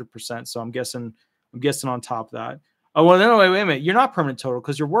said 100%, so I'm guessing on top of that. Oh, well, no, wait a minute. You're not permanent total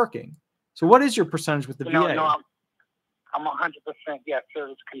because you're working. So what is your percentage with the VA? No, I'm 100%, yes,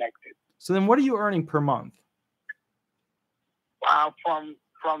 service connected. So then what are you earning per month? From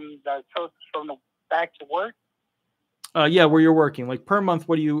the back to work? Yeah, where you're working. Like per month,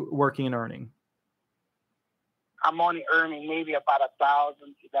 what are you working and earning? I'm only earning maybe about $1,000 to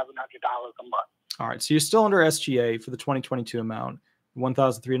 $1,100 a month. All right, so you're still under SGA for the 2022 amount,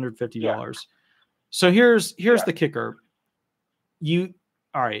 $1,350. Yeah. So here's the kicker.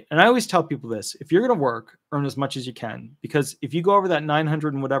 All right, and I always tell people this: if you're going to work, earn as much as you can, because if you go over that $900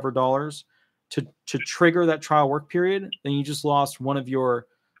 and whatever dollars to trigger that trial work period, then you just lost one of your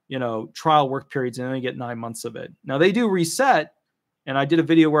trial work periods and only get 9 months of it. Now they do reset. And I did a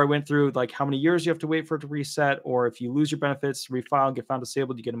video where I went through like how many years you have to wait for it to reset, or if you lose your benefits, refile, and get found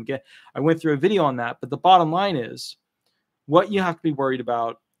disabled, you get them again. I went through a video on that. But the bottom line is what you have to be worried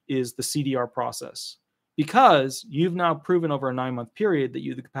about is the CDR process, because you've now proven over a 9-month period that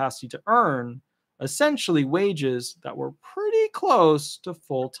you have the capacity to earn essentially wages that were pretty close to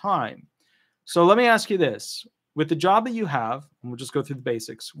full time. So let me ask you this. With the job that you have, and we'll just go through the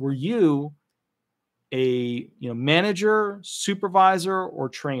basics, were you a manager, supervisor, or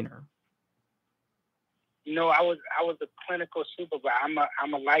trainer? No, I was a clinical supervisor.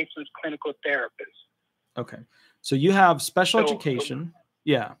 I'm a licensed clinical therapist. Okay, so you have special education.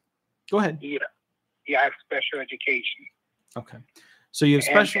 Yeah, go ahead. Yeah, I have special education. Okay, so you have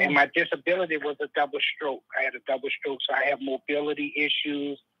special. And my disability was a double stroke. I had a double stroke, so I have mobility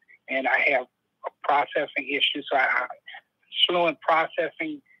issues, and I have processing issues. So I slow in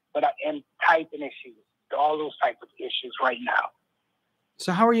processing. And typing issues, all those type of issues right now.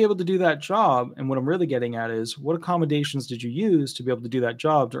 So how are you able to do that job? And what I'm really getting at is, what accommodations did you use to be able to do that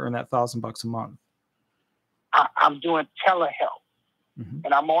job to earn that $1,000 a month? I'm doing telehealth,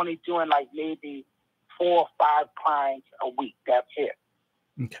 and I'm only doing like maybe 4 or 5 clients a week. That's it.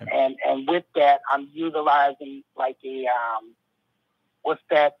 Okay. And with that, I'm utilizing like a what's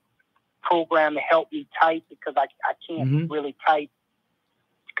that program to help me type, because I can't really type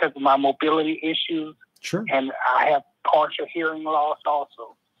because of my mobility issues. Sure. And I have partial hearing loss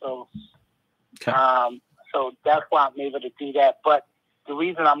also. So, so that's why I'm able to do that. But the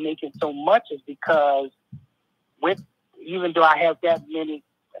reason I'm making so much is because even though I have that many,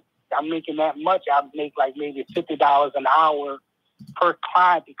 I'm making that much, I make like maybe $50 an hour per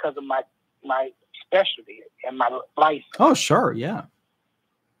client because of my specialty and my license. Oh, sure. Yeah.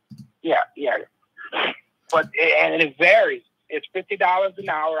 Yeah. But, and it varies. It's $50 an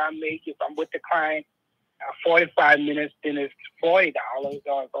hour I make if I'm with the client 45 minutes, then it's $40.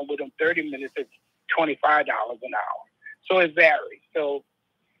 Or if I'm with them 30 minutes, it's $25 an hour. So it varies. So,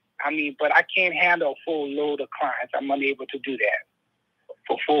 but I can't handle a full load of clients. I'm unable to do that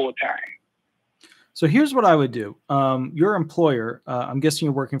for full time. So here's what I would do. Your employer, I'm guessing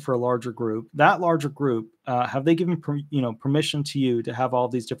you're working for a larger group. That larger group, have they given permission to you to have all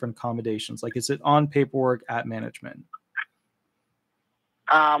these different accommodations? Like, is it on paperwork at management?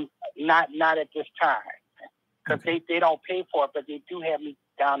 Not at this time, because they don't pay for it, but they do have me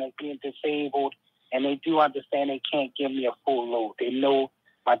down as being disabled, and they do understand they can't give me a full load. They know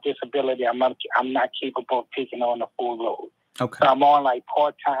my disability. I'm not capable of taking on a full load. Okay. So I'm on like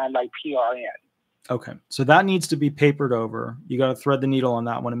part-time, like PRN. Okay, so that needs to be papered over. You got to thread the needle on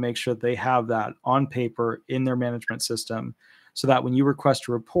that one and make sure that they have that on paper in their management system, so that when you request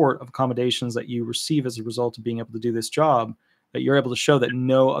a report of accommodations that you receive as a result of being able to do this job, that you're able to show that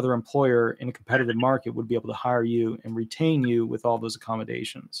no other employer in a competitive market would be able to hire you and retain you with all those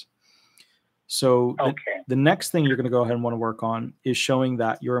accommodations. So the next thing you're going to go ahead and want to work on is showing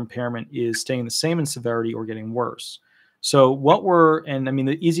that your impairment is staying the same in severity or getting worse. So and I mean,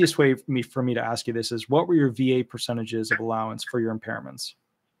 the easiest way for me to ask you this is, what were your VA percentages of allowance for your impairments?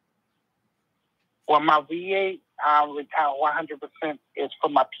 Well, my VA retirement 100% is for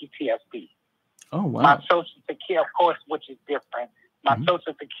my PTSD. Oh, wow. My Social Security, of course, which is different. My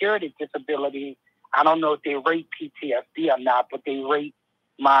Social Security disability, I don't know if they rate PTSD or not, but they rate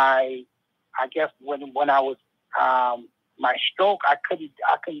I guess when I was my stroke, I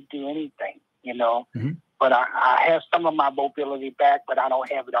couldn't do anything, you know. But I have some of my mobility back, but I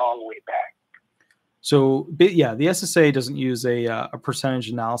don't have it all the way back. So, yeah, the SSA doesn't use a percentage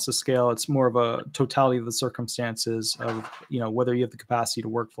analysis scale. It's more of a totality of the circumstances of, you know, whether you have the capacity to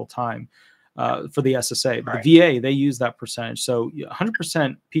work full time for the SSA. But the VA, they use that percentage. So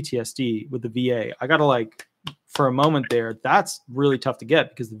 100% PTSD with the VA, I got to for a moment there, that's really tough to get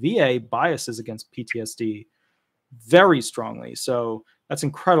because the VA biases against PTSD very strongly. So that's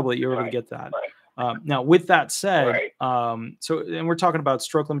incredible that you're able to get that. Now, with that said, and we're talking about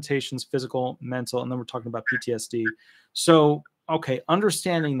stroke limitations, physical, mental, and then we're talking about PTSD. So, okay,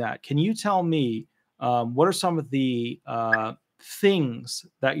 understanding that, can you tell me what are some of the things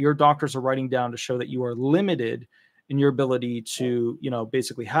that your doctors are writing down to show that you are limited in your ability to, you know,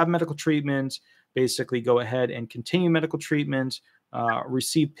 basically have medical treatment, basically go ahead and continue medical treatment,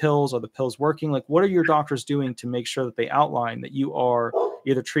 receive pills? Are the pills working? Like, what are your doctors doing to make sure that they outline that you are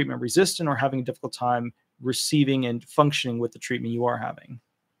either treatment resistant or having a difficult time receiving and functioning with the treatment you are having?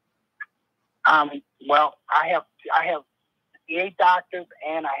 Well, I have VA doctors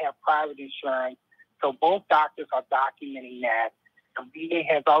and I have private insurance. So both doctors are documenting that. The VA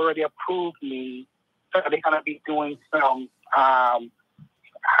has already approved me. So they're going to be doing some,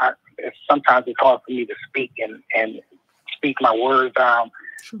 sometimes it's hard for me to speak and speak my words.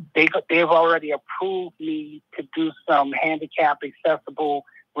 Sure. They've already approved me to do some handicap accessible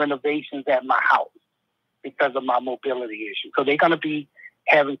renovations at my house because of my mobility issue. So they're going to be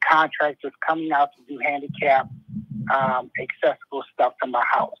having contractors coming out to do handicap accessible stuff to my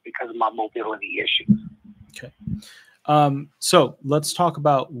house because of my mobility issues. Okay. So let's talk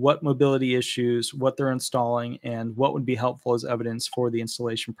about what mobility issues, what they're installing, and what would be helpful as evidence for the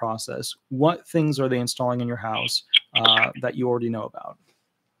installation process. What things are they installing in your house that you already know about?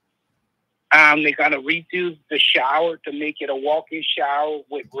 They're going to redo the shower to make it a walk-in shower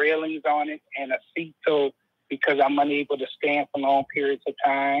with railings on it and a seat. So because I'm unable to stand for long periods of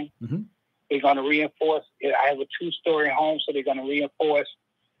time, they're going to reinforce it. I have a 2-story home, so they're going to reinforce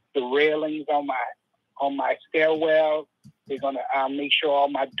the railings on my stairwell. They're going to make sure all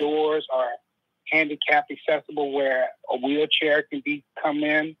my doors are handicap accessible where a wheelchair can come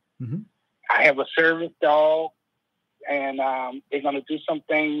in. I have a service dog. And they're going to do some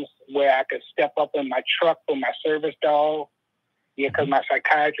things where I could step up in my truck for my service dog. Yeah, because my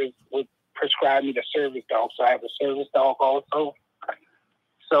psychiatrist would prescribe me the service dog. So I have a service dog also.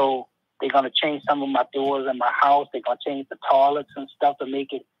 So they're going to change some of my doors in my house. They're going to change the toilets and stuff to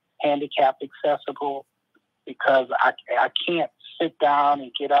make it handicap accessible because I can't sit down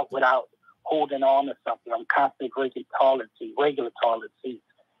and get up without holding on to something. I'm constantly breaking regular toilet seats.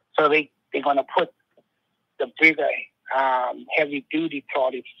 So they're going to put the bigger heavy duty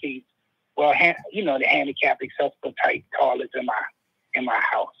toilet seats, well, the handicap accessible type toilets in my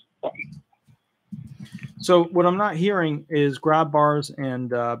house. So what I'm not hearing is grab bars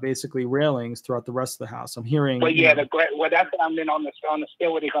and basically railings throughout the rest of the house. I'm hearing. Well, yeah, that's what I'm in on the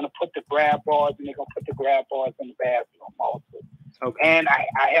stair where they're going to put the grab bars, and they're going to put the grab bars in the bathroom also. Okay. And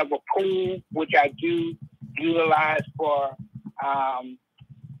I have a pool which I do utilize for.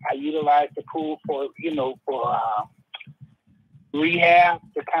 I utilize the pool for rehab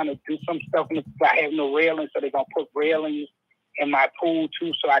to kind of do some stuff. I have no railings, so they're going to put railings in my pool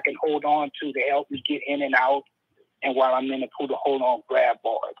too so I can hold on to help me get in and out. And while I'm in the pool to hold on grab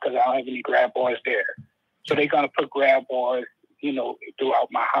bars because I don't have any grab bars there. So they're going to put grab bars, throughout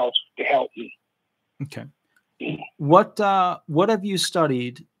my house to help me. Okay. What have you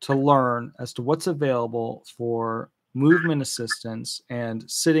studied to learn as to what's available for movement assistance and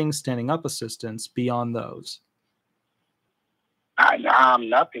sitting, standing up assistance beyond those?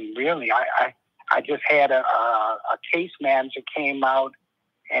 Nothing really. I just had a case manager came out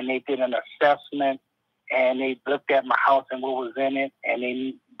and they did an assessment and they looked at my house and what was in it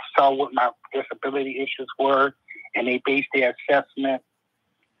and saw what my disability issues were, and they based their assessment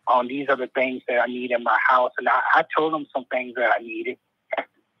on these are the things that I need in my house. And I told them some things that I needed.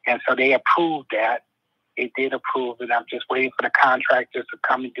 And so they approved that. They did approve it. I'm just waiting for the contractors to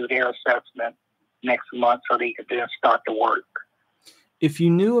come and do their assessment next month so they could then start the work. If you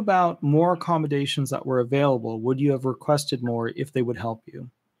knew about more accommodations that were available, would you have requested more if they would help you?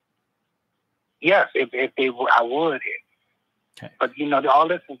 Yes, if they were, I would. Okay. But you know, all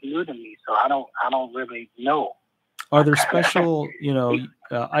this is new to me, so I don't really know. Are there special,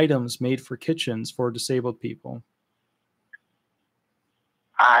 items made for kitchens for disabled people?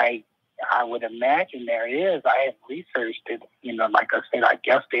 I would imagine there is. I have researched it. Like I said, I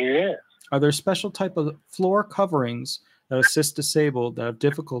guess there is. Are there special type of floor coverings that assist disabled that have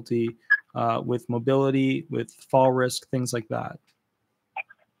difficulty with mobility, with fall risk, things like that?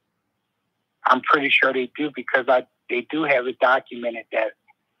 I'm pretty sure they do, because they do have it documented that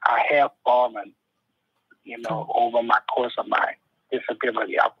I have fallen, over my course of my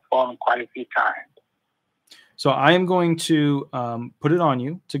disability. I've fallen quite a few times. So I am going to put it on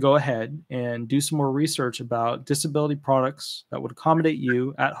you to go ahead and do some more research about disability products that would accommodate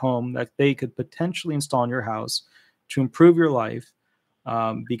you at home that they could potentially install in your house to improve your life.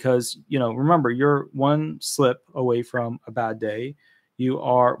 Because, remember, you're one slip away from a bad day. You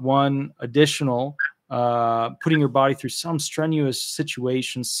are one additional putting your body through some strenuous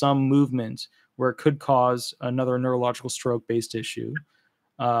situation, some movement where it could cause another neurological stroke-based issue.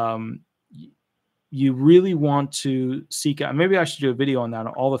 You really want to seek out, maybe I should do a video on that,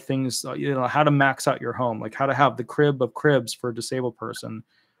 on all the things, how to max out your home, like how to have the crib of cribs for a disabled person.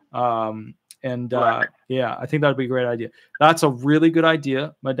 Yeah, I think that would be a great idea. That's a really good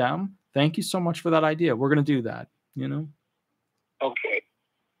idea, Madame. Thank you so much for that idea. We're going to do that, Okay.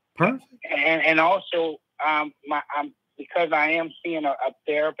 Perfect. And also, because I am seeing a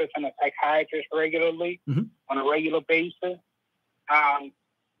therapist and a psychiatrist regularly, on a regular basis,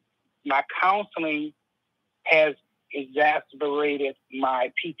 my counseling has exacerbated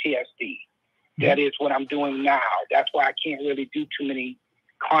my PTSD. That is what I'm doing now. That's why I can't really do too many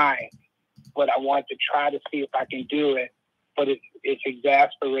clients. But I want to try to see if I can do it. But it's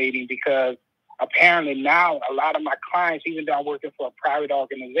exasperating, because apparently now a lot of my clients, even though I'm working for a private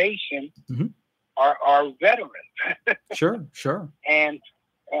organization, are veterans. Sure. And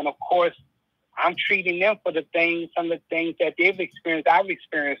of course, I'm treating them for some of the things that they've experienced, I've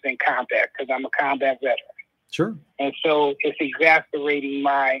experienced in combat, because I'm a combat veteran. Sure. And so it's exacerbating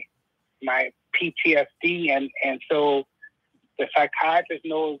my PTSD, and so the psychiatrist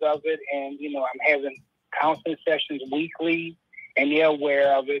knows of it, and I'm having counseling sessions weekly, and they're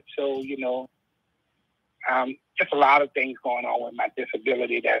aware of it. So just a lot of things going on with my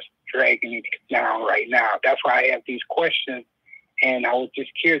disability that's dragging me down right now. That's why I have these questions. And I was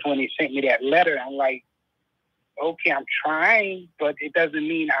just curious when they sent me that letter. I'm like, okay, I'm trying, but it doesn't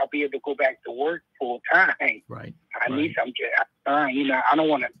mean I'll be able to go back to work full time. Right. I need some. I don't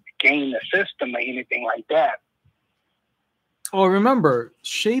want to game the system or anything like that. Well, remember,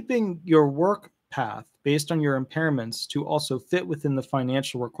 shaping your work path based on your impairments to also fit within the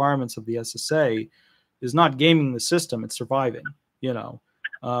financial requirements of the SSA is not gaming the system; it's surviving.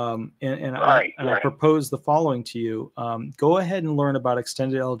 I propose the following to you. Go ahead and learn about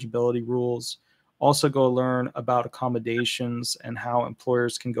extended eligibility rules. Also go learn about accommodations and how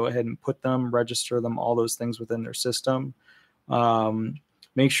employers can go ahead and put them, register them, all those things within their system.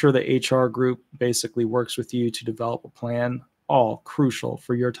 Make sure the HR group basically works with you to develop a plan, all crucial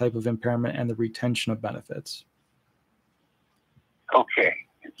for your type of impairment and the retention of benefits. Okay.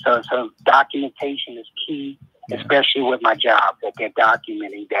 So documentation is key. Especially with my job, that they're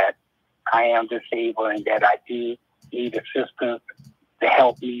documenting that I am disabled and that I do need assistance to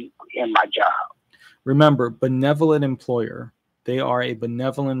help me in my job. Remember, benevolent employer. They are a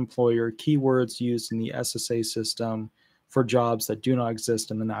benevolent employer, keywords used in the SSA system for jobs that do not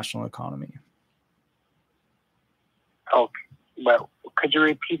exist in the national economy. Okay. Well, could you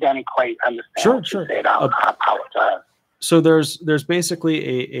repeat that? I didn't quite understand. Sure. I apologize. So there's basically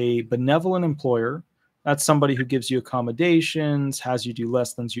a benevolent employer. That's somebody who gives you accommodations, has you do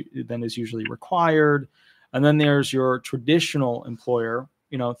less than is usually required. And then there's your traditional employer,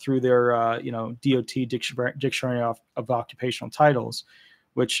 through their, DOT Dictionary of Occupational Titles,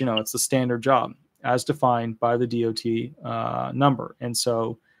 which, it's the standard job as defined by the DOT number. And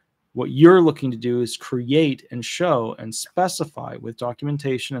so what you're looking to do is create and show and specify with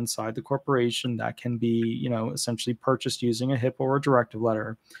documentation inside the corporation that can be, essentially purchased using a HIPAA or a directive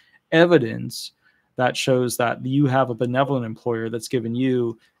letter, evidence that shows that you have a benevolent employer that's given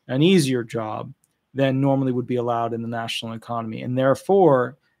you an easier job than normally would be allowed in the national economy. And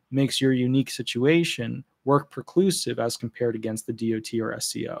therefore, makes your unique situation work preclusive as compared against the DOT or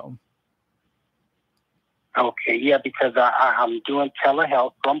SCO. Okay, yeah, because I'm doing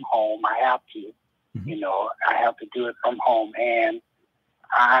telehealth from home. I have to, you know, I have to do it from home, and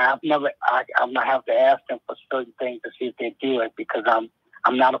I'm gonna have to ask them for certain things to see if they do it, because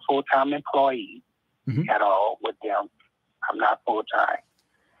I'm not a full-time employee at all with them. I'm not full-time.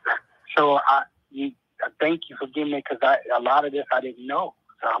 So thank you for giving me, because a lot of this I didn't know.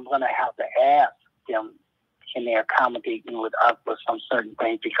 So I'm gonna have to ask them, can they accommodate me with some certain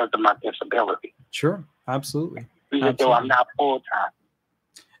things because of my disability? Sure, absolutely. Even though I'm not full-time.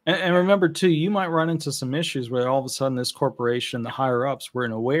 And remember, too, you might run into some issues where all of a sudden this corporation, the higher-ups,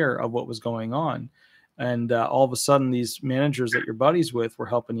 weren't aware of what was going on. And all of a sudden these managers that you're buddies with were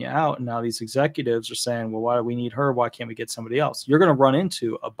helping you out. And now these executives are saying, well, why do we need her? Why can't we get somebody else? You're going to run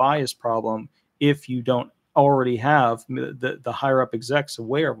into a bias problem if you don't already have the higher-up execs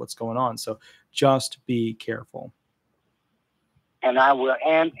aware of what's going on. So just be careful. And I will.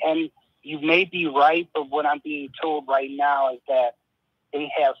 And you may be right, but what I'm being told right now is that they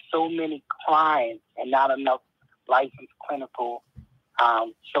have so many clients and not enough licensed clinical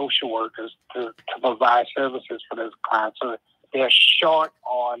social workers to provide services for those clients. So they're short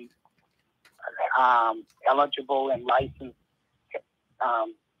on eligible and licensed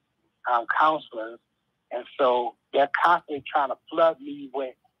counselors. And so they're constantly trying to flood me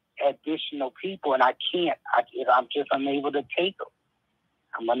with additional people, and I can't. I'm just unable to take them.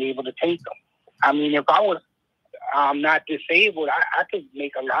 I'm unable to take them. I mean, if I was not disabled, I could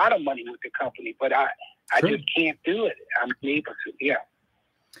make a lot of money with the company, but I just can't do it. I'm unable to. Yeah.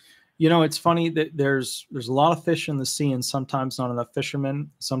 You know, it's funny that there's a lot of fish in the sea, and sometimes not enough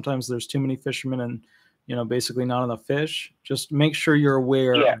fishermen. Sometimes there's too many fishermen, and basically not enough fish. Just make sure you're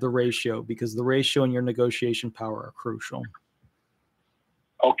aware of the ratio, because the ratio and your negotiation power are crucial.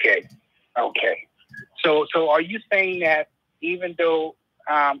 Okay. So are you saying that even though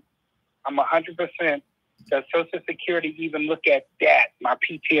I'm 100%, does Social Security even look at that, my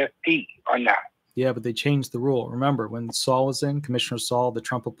PTSD, or not? Yeah, but they changed the rule. Remember, when Saul was in, Commissioner Saul, the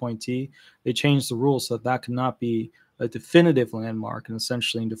Trump appointee, they changed the rule so that could not be a definitive landmark and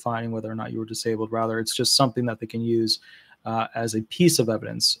essentially in defining whether or not you were disabled. Rather, it's just something that they can use as a piece of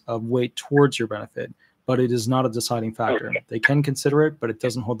evidence of weight towards your benefit, but it is not a deciding factor. Okay. They can consider it, but it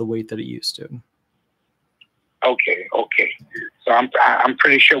doesn't hold the weight that it used to. Okay. So I'm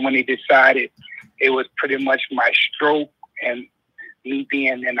pretty sure when they decided, it was pretty much my stroke and me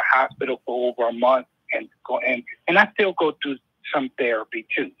being in the hospital for over a month, and I still go through some therapy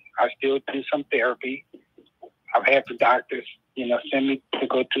too. I still do some therapy. I've had the doctors, send me to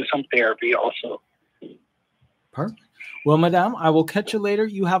go through some therapy also. Perfect. Well, Madame, I will catch you later.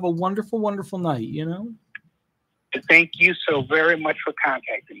 You have a wonderful, wonderful night, Thank you so very much for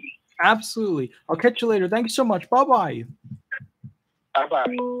contacting me. Absolutely. I'll catch you later. Thank you so much. Bye-bye.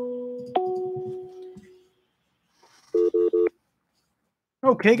 Bye-bye.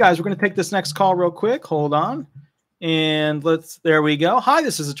 Okay, guys, we're going to take this next call real quick. Hold on. And there we go. Hi,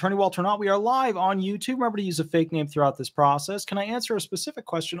 this is Attorney Walter Hnot. We are live on YouTube. Remember to use a fake name throughout this process. Can I answer a specific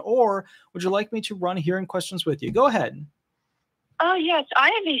question, or would you like me to run hearing questions with you? Go ahead. Oh, yes. I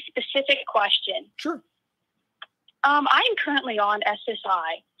have a specific question. Sure. I am currently on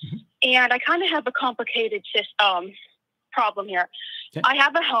SSI, and I kind of have a complicated problem here. Okay. I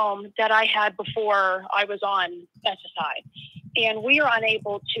have a home that I had before I was on SSI, and we are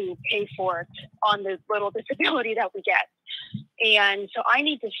unable to pay for it on the little disability that we get. And so I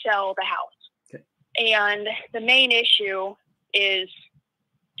need to sell the house. Okay. And the main issue is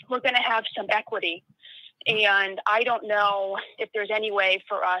we're going to have some equity, and I don't know if there's any way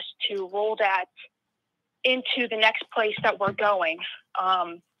for us to roll that into the next place that we're going.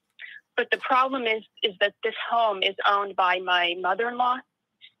 But the problem is that this home is owned by my mother-in-law,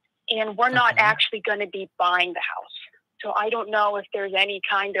 and we're not actually going to be buying the house. So I don't know if there's any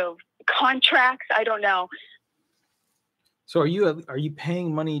kind of contracts. I don't know. So are you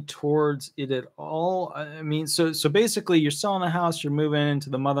paying money towards it at all? I mean, so basically you're selling a house, you're moving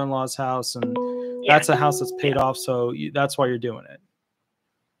into the mother-in-law's house, and that's a house that's paid off. So that's why you're doing it.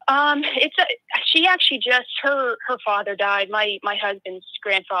 She actually just, her father died. My husband's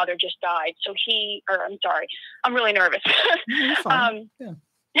grandfather just died. So I'm sorry, I'm really nervous. You're fine.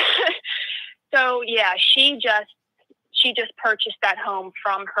 So yeah, she just purchased that home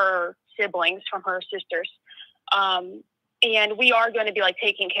from her siblings, from her sisters. And we are going to be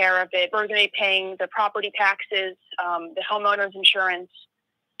taking care of it. We're going to be paying the property taxes, the homeowner's insurance,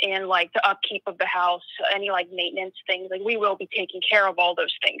 and the upkeep of the house, any maintenance things. We will be taking care of all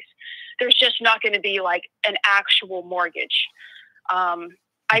those things. There's just not going to be an actual mortgage.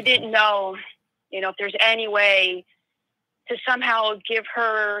 I I didn't know, if there's any way to somehow give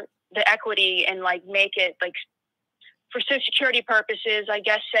her the equity and like make it like for Social Security purposes, I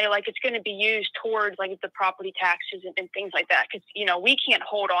guess, say like it's going to be used towards like the property taxes and things like that. Because, we can't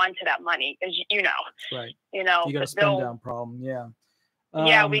hold on to that money, as you know. Right. You got a spend down problem. Yeah.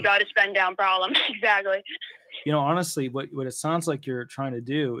 Yeah, we got a spend down problem. Exactly. Honestly, what it sounds like you're trying to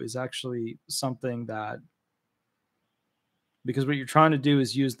do is actually something that, because what you're trying to do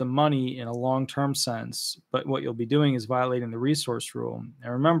is use the money in a long-term sense, but what you'll be doing is violating the resource rule.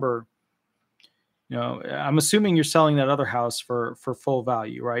 And remember, I'm assuming you're selling that other house for full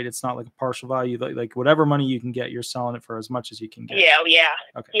value, right? It's not like a partial value, like whatever money you can get, you're selling it for as much as you can get. Yeah. Yeah.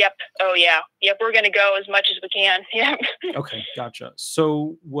 Okay. Yep. Oh yeah. Yep. We're going to go as much as we can. Yeah. Okay. Gotcha.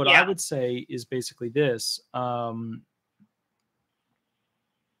 So what I would say is basically this, and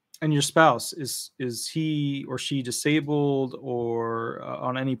your spouse, is he or she disabled or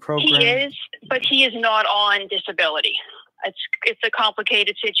on any program? He is, but he is not on disability. It's a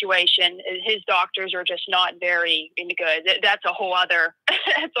complicated situation. His doctors are just not very good. That's a whole other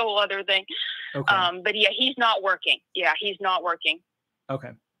thing. Okay. But yeah, he's not working. Yeah, he's not working. Okay.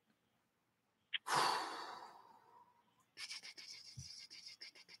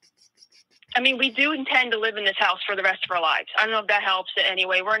 I mean, we do intend to live in this house for the rest of our lives. I don't know if that helps in any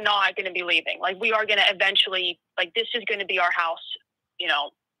way. We're not going to be leaving. Like, we are going to eventually, like, this is going to be our house,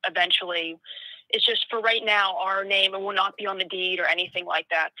 eventually. It's just for right now, our name, and will not be on the deed or anything like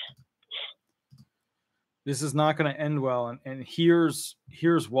that. This is not going to end well. And here's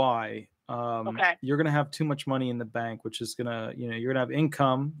why. Okay. You're going to have too much money in the bank, which is going to, you're going to have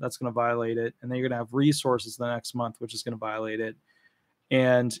income that's going to violate it. And then you're going to have resources the next month, which is going to violate it.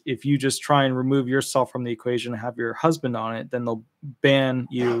 And if you just try and remove yourself from the equation and have your husband on it, then they'll ban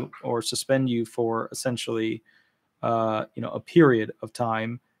you or suspend you for essentially, a period of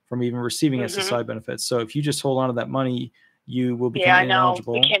time from even receiving SSI benefits. So if you just hold on to that money, you will become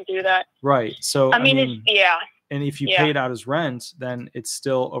ineligible. We can't do that. Right. So, I mean, and if you pay it out as rent, then it's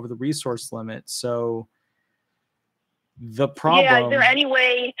still over the resource limit. So the problem. Yeah. Is there any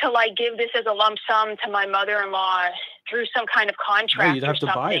way to like give this as a lump sum to my mother-in-law through some kind of contract? No, you'd have to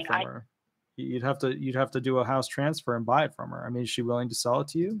something? buy it from her. You'd have to do a house transfer and buy it from her. I mean, is she willing to sell it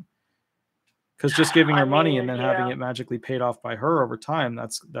to you? Because just giving her money and then having it magically paid off by her over time,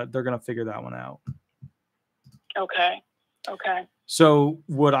 that they're going to figure that one out. Okay. So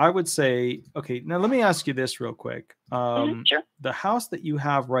what I would say, okay, now let me ask you this real quick. Sure. The house that you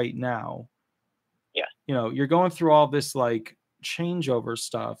have right now, yeah, you're going through all this like changeover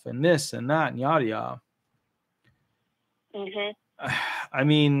stuff and this and that and yada yada. I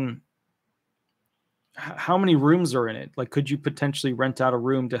mean, how many rooms are in it? Like, could you potentially rent out a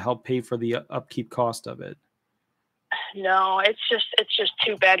room to help pay for the upkeep cost of it? No, it's just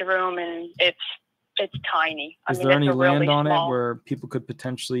 2-bedroom and it's tiny. Is there any land on it where people could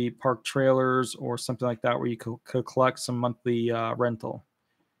potentially park trailers or something like that where you could collect some monthly rental?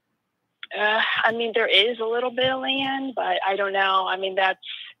 I mean, there is a little bit of land, but I don't know. I mean, I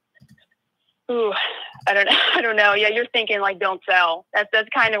don't know. Yeah, you're thinking like don't sell. That's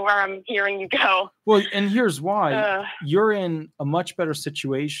kind of where I'm hearing you go. Well, and here's why. You're in a much better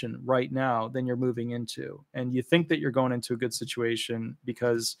situation right now than you're moving into. And you think that you're going into a good situation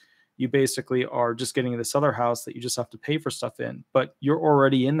because you basically are just getting this other house that you just have to pay for stuff in. But you're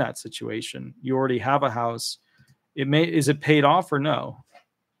already in that situation. You already have a house. Is it paid off or no?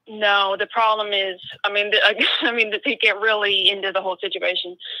 No, the problem is, to get really into the whole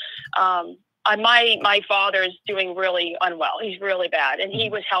situation, my father is doing really unwell. He's really bad, and he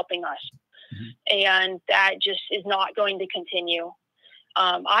was helping us, and that just is not going to continue.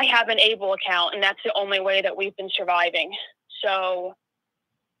 I have an ABLE account, and that's the only way that we've been surviving. So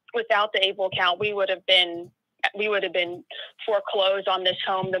without the ABLE account, we would have been foreclosed on this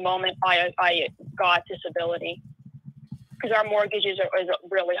home the moment I got disability, because our mortgages is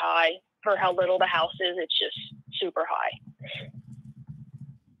really high for how little the house is. It's just super high.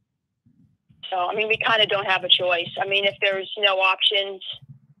 So, I mean, we kind of don't have a choice. I mean, if there's no options,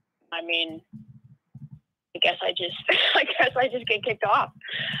 I mean, I guess I just get kicked off.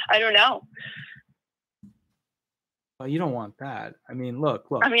 I don't know. Well, you don't want that. I mean, look.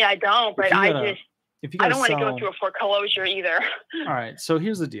 I mean, I don't, but I don't want to go through a foreclosure either. All right. So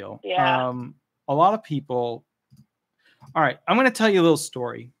here's the deal. Yeah. A lot of people. All right. I'm going to tell you a little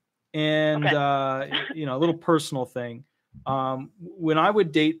story and, a little personal thing. When I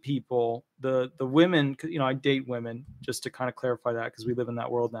would date people, the women, I date women, just to kind of clarify that because we live in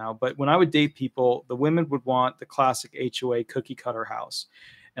that world now. But when I would date people, the women would want the classic HOA cookie cutter house.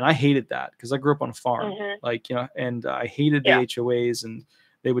 And I hated that because I grew up on a farm, and I hated the HOAs and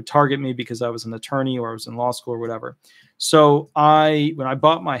they would target me because I was an attorney or I was in law school or whatever. So when I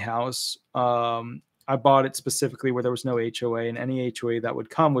bought my house, I bought it specifically where there was no HOA, and any HOA that would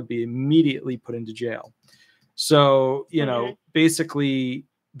come would be immediately put into jail. So, you know, basically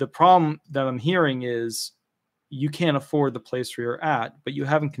the problem that I'm hearing is you can't afford the place where you're at, but you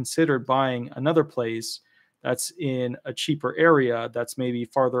haven't considered buying another place that's in a cheaper area that's maybe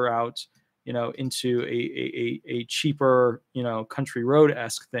farther out, you know, into a cheaper, you know, country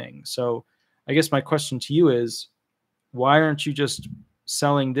road-esque thing. So I guess my question to you is, why aren't you just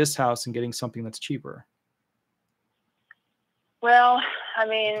selling this house and getting something that's cheaper? Well, I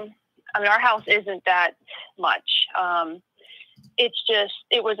mean, our house isn't that much. It's just,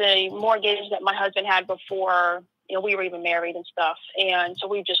 it was a mortgage that my husband had before, you know, we were even married and stuff. And so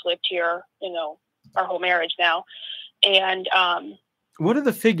we've just lived here, you know, our whole marriage now. And, what are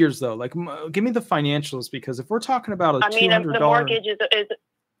the figures though? Like, give me the financials, because if we're talking about $200, the mortgage is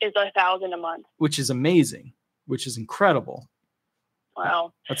 $1,000 a month, which is amazing, which is incredible.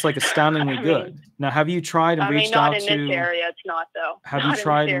 Wow. That's like astoundingly good. Now, have you tried and reached out to... not in this area. It's not, though.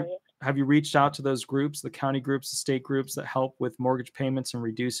 Have you reached out to those groups, the county groups, the state groups that help with mortgage payments and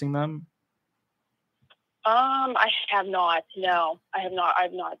reducing them? I have not. No, I have not.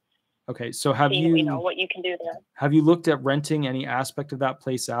 I've not. Okay. So have you know what you can do there? Have you looked at renting any aspect of that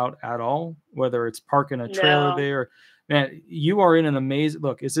place out at all? Whether it's parking a trailer there? Man, you are in an amazing...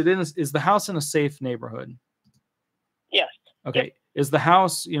 Look, is the house in a safe neighborhood? Yes. Okay. Yep. Is the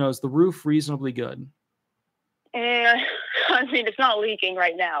house, you know, is the roof reasonably good? I mean, it's not leaking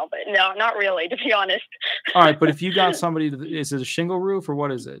right now, but no, not really, to be honest. All right. But if you got somebody, is it a shingle roof or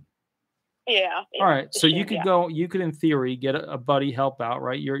what is it? Yeah. All right. So you could go, you could in theory get a buddy help out,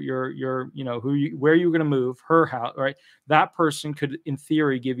 right? You're, you know, where you're going to move, her house, right? That person could in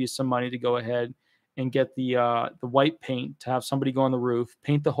theory give you some money to go ahead and get the white paint, to have somebody go on the roof,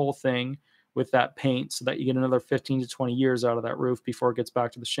 paint the whole thing with that paint so that you get another 15 to 20 years out of that roof before it gets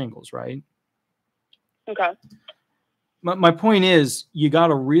back to the shingles, right? Okay. My point is, you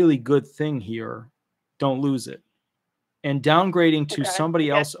got a really good thing here. Don't lose it. And downgrading to somebody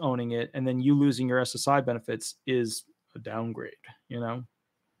else owning it and then you losing your SSI benefits is a downgrade, you know?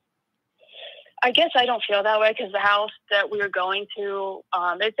 I guess I don't feel that way because the house that we were going to,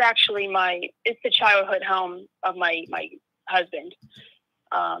 it's actually it's the childhood home of my husband.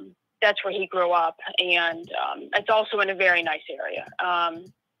 That's where he grew up, and it's also in a very nice area.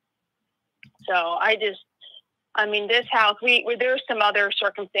 So this house, there's some other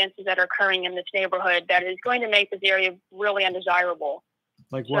circumstances that are occurring in this neighborhood that is going to make this area really undesirable.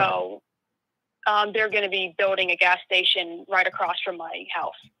 Like what? So they're going to be building a gas station right across from my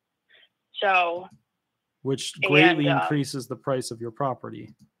house. So, which greatly increases the price of your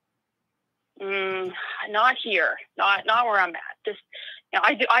property. Not here, not where I'm at. Just, you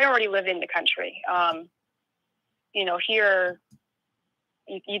know, I already live in the country. You know, here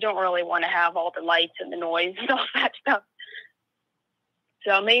you don't really want to have all the lights and the noise and all that stuff.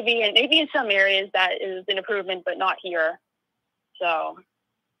 So maybe in some areas that is an improvement, but not here. So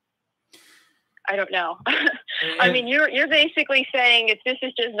I don't know. I mean, you're basically saying if this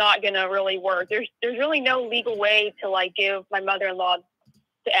is just not going to really work, there's really no legal way to like give my mother-in-law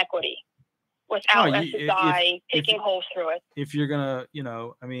the equity without SSI taking holes through it. If you're gonna, you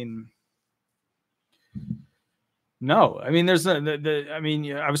know, I mean, no, I mean, there's I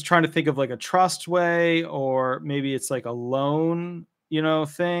mean, I was trying to think of like a trust way, or maybe it's like a loan, you know,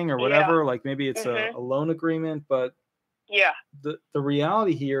 thing or whatever. Yeah. Like maybe it's a loan agreement, but yeah, the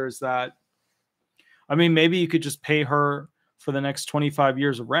reality here is that, I mean, maybe you could just pay her for the next 25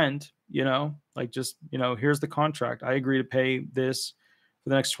 years of rent, you know, like just, you know, here's the contract. I agree to pay this for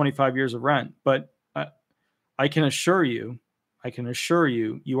the next 25 years of rent. But I can assure you,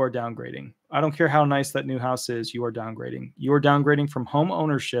 you are downgrading. I don't care how nice that new house is. You are downgrading. You are downgrading from home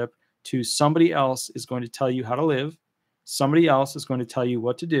ownership to somebody else is going to tell you how to live. Somebody else is going to tell you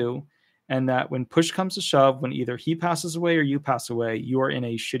what to do. And that when push comes to shove, when either he passes away or you pass away, you are in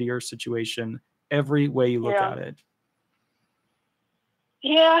a shittier situation every way you look at it.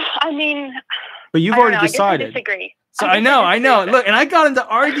 Yeah, I mean, but you've already decided. I disagree. So I know. Look, and I got into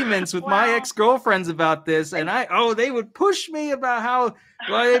arguments with my ex-girlfriends about this, and they would push me about how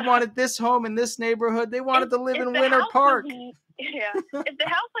they wanted this home in this neighborhood. They wanted to live in Winter Park. Yeah. If the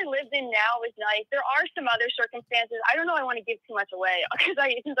house I lived in now is nice, there are some other circumstances. I don't know. I want to give too much away because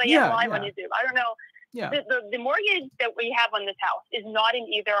since I am live on YouTube. I don't know. Yeah. The mortgage that we have on this house is not in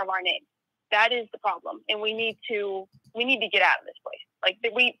either of our names. That is the problem, and we need to get out of this place. Like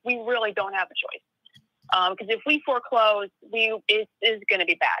we really don't have a choice. Because if we foreclose, it is going to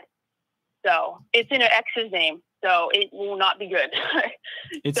be bad. So it's in an ex's name, So it will not be good.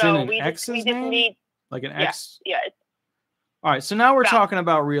 It's so in an ex's name? Like an ex? Yeah. All right. So now we're talking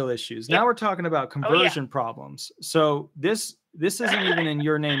about real issues. Yep. Now we're talking about conversion problems. So this isn't even in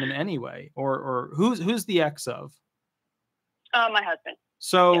your name in any way. Or who's the ex of? My husband.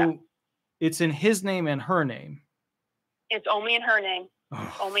 So it's in his name and her name. It's only in her name.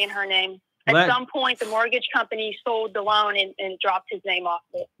 Only in her name. At some point, the mortgage company sold the loan and dropped his name off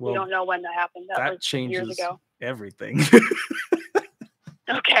it. We don't know when that happened. That was changes years ago. Everything.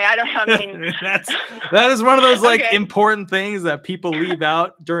 Okay, I don't know. I mean, that is one of those like important things that people leave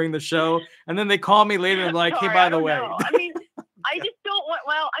out during the show, and then they call me later and like, "Hey, by the way." I mean, I just don't want.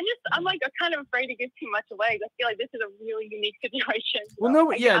 Well, I'm like kind of afraid to give too much away. I feel like this is a really unique situation. Well,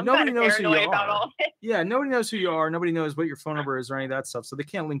 nobody knows who you are. Yeah, nobody knows who you are. Nobody knows what your phone number is or any of that stuff, so they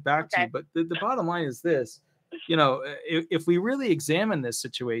can't link back to you. But the bottom line is this: you know, if we really examine this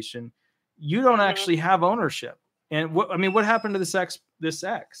situation, you don't actually have ownership. And what happened to this ex?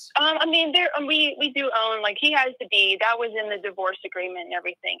 I mean, we do own, like, he has the deed that was in the divorce agreement and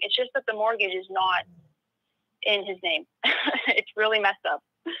everything. It's just that the mortgage is not in his name. It's really messed up.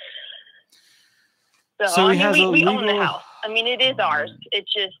 So I mean, we own the house. I mean, it is ours.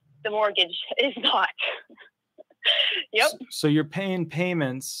 It's just the mortgage is not. Yep. So you're paying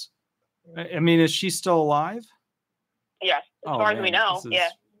payments. I mean, is she still alive? Yes, as far as we know. Yeah.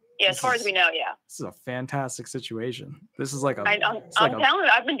 Yeah, as far as we know, yeah. This is a fantastic situation. This is like a. I'm telling you,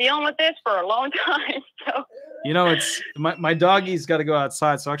 I've been dealing with this for a long time. So. You know, it's my doggy's got to go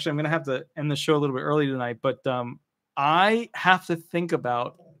outside, so actually I'm going to have to end the show a little bit early tonight. But I have to think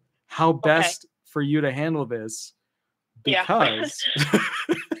about how best for you to handle this because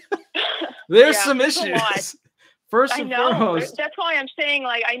there's some issues. First and foremost, that's why I'm saying,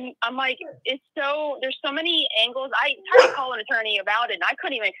 like, I'm like, there's so many angles. I tried to call an attorney about it, and I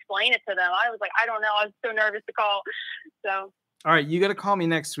couldn't even explain it to them. I was like, I don't know. I was so nervous to call. So. All right, you got to call me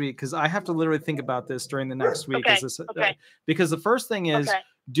next week because I have to literally think about this during the next week. Okay. Because the first thing is,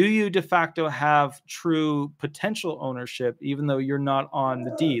 do you de facto have true potential ownership, even though you're not on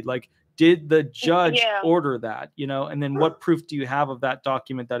the deed? Like, did the judge order that? You know, and then what proof do you have of that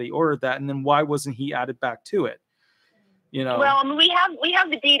document that he ordered that? And then why wasn't he added back to it? You know. Well, I mean, we have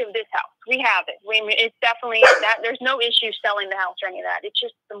the deed of this house. We have it. It's definitely that. There's no issue selling the house or any of that. It's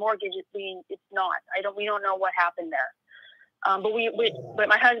just the mortgage. It's not. We don't know what happened there. But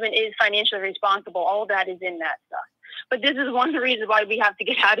my husband is financially responsible. All of that is in that stuff. But this is one of the reasons why we have to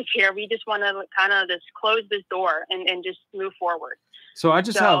get out of here. We just want to kind of just close this door and just move forward. So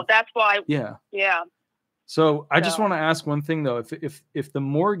that's why. Yeah. Yeah. So I just want to ask one thing though. If the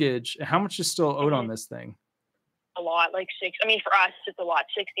mortgage, how much is still owed on this thing? A lot, like for us, it's a lot,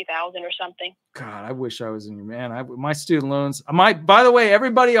 60,000 or something. God, I wish I was in your man. My student loans. By the way,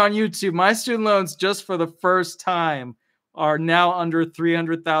 everybody on YouTube, my student loans just for the first time are now under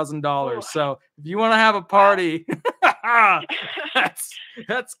 $300,000. So if you want to have a party,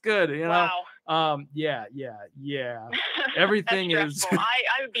 that's good. You know. Wow. Yeah. Everything is. I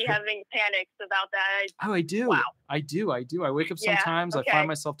would be having panics about that. Oh, I do. Wow. I do. I wake up sometimes. I find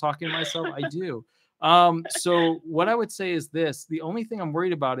myself talking to myself. I do. So what I would say is this: the only thing I'm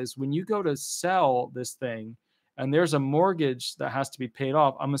worried about is when you go to sell this thing, and there's a mortgage that has to be paid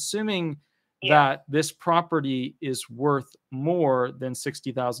off. I'm assuming that this property is worth more than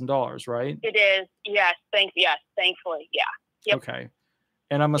 $60,000, right? It is. Yes. Thankfully. Yeah. Yep. Okay.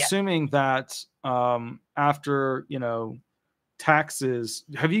 And I'm assuming that after, taxes,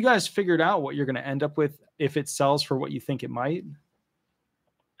 have you guys figured out what you're going to end up with if it sells for what you think it might?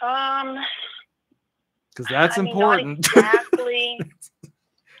 Because that's important. Not exactly.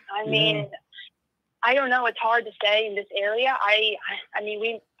 I mean, I don't know. It's hard to say in this area.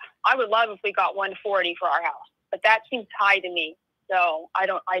 I would love if we got 140 for our house, but that seems high to me. So I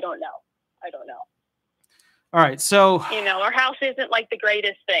don't know. All right. So, our house isn't like the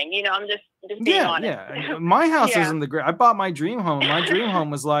greatest thing. I'm just being honest. Yeah. My house isn't the great. I bought my dream home. My dream home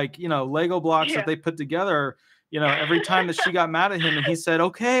was like, Lego blocks that they put together, every time that she got mad at him and he said,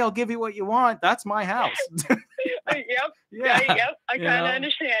 okay, I'll give you what you want. That's my house. Yep. Yep. I kind of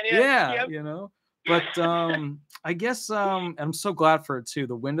understand. Yeah. But I guess I'm so glad for it too.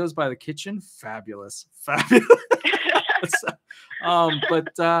 The windows by the kitchen, fabulous. But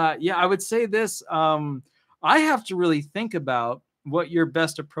I would say this. I have to really think about what your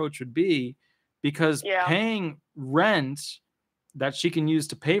best approach would be, because paying rent that she can use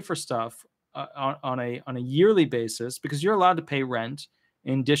to pay for stuff on a yearly basis, because you're allowed to pay rent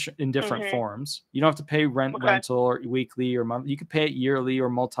in different forms. You don't have to pay rental or weekly or monthly. You could pay it yearly or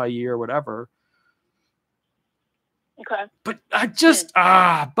multi-year or whatever. Okay. But I just,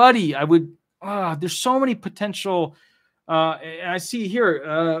 buddy, I would there's so many potential. And I see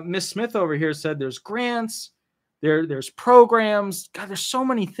here, Miss Smith over here said there's grants, there's programs. God, there's so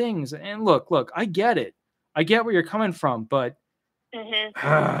many things. And look, I get it. I get where you're coming from, but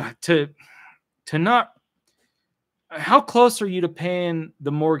to not, how close are you to paying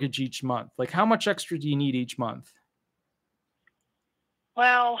the mortgage each month? Like, how much extra do you need each month?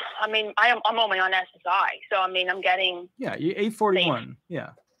 Well, I mean, I'm only on SSI, so I mean, I'm getting $841.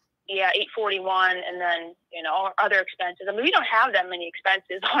 Yeah, $841, and then other expenses. I mean, we don't have that many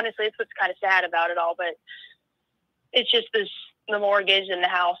expenses, honestly. It's what's kind of sad about it all, but it's just the mortgage and the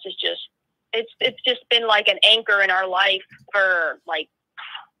house is just it's just been like an anchor in our life for like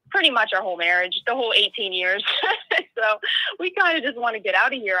pretty much our whole marriage, the whole 18 years. So we kind of just want to get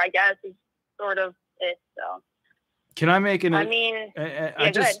out of here, I guess, is sort of it. So can I make an? I mean,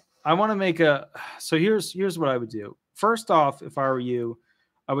 I want to make so here's what I would do. First off, if I were you,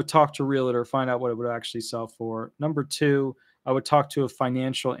 I would talk to a realtor, find out what it would actually sell for. Number two, I would talk to a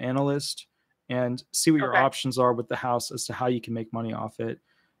financial analyst and see what your options are with the house as to how you can make money off it.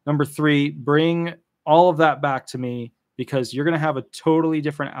 Number three, bring all of that back to me, because you're going to have a totally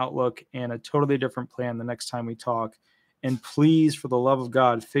different outlook and a totally different plan the next time we talk. And please, for the love of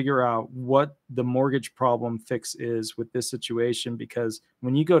God, figure out what the mortgage problem fix is with this situation, because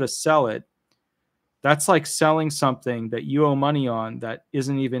when you go to sell it, that's like selling something that you owe money on that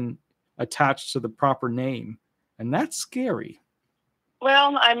isn't even attached to the proper name. And that's scary.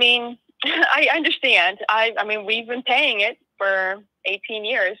 Well, I mean, I understand. I mean, we've been paying it for 18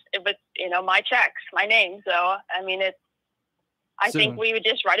 years with, my checks, my name. So, I mean, I think we would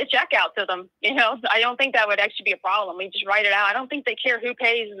just write a check out to them. I don't think that would actually be a problem. We just write it out. I don't think they care who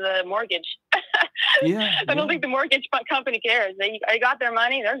pays the mortgage. I don't think the mortgage company cares. They got their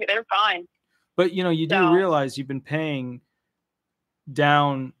money. They're fine. But, you do realize you've been paying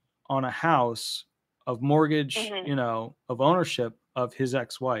down on a house of mortgage, of ownership of his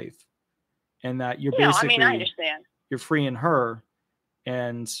ex-wife, and that you're basically, I understand. You're freeing her,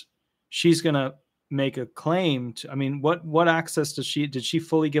 and she's going to make a claim to, what access did she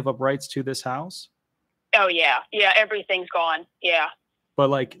fully give up rights to this house? Oh yeah. Yeah. Everything's gone. Yeah. But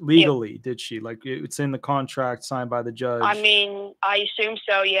like legally, did she, like, it's in the contract signed by the judge? I mean, I assume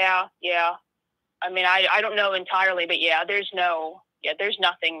so. Yeah. Yeah. I mean, I don't know entirely, but there's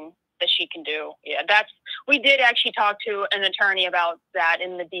nothing that she can do. Yeah. We did actually talk to an attorney about that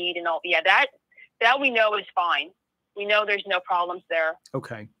in the deed and all. Yeah. That we know is fine. We know there's no problems there.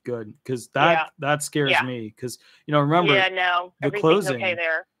 Okay, good. Because that scares me. Because, remember, the closing, okay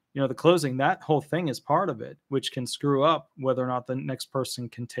there. The closing, that whole thing is part of it, which can screw up whether or not the next person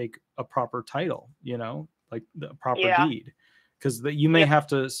can take a proper title, like the proper deed. Because you may have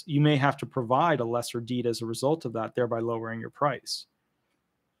to provide a lesser deed as a result of that, thereby lowering your price.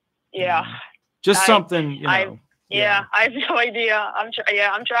 Yeah. Just something, Yeah, I have no idea.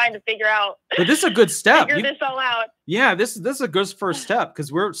 I'm trying to figure out. But this is a good step. Figure this all out. Yeah, this is a good first step,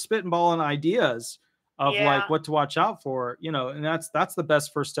 because we're spitballing ideas of like what to watch out for, and that's the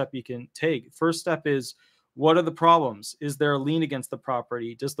best first step you can take. First step is, what are the problems? Is there a lien against the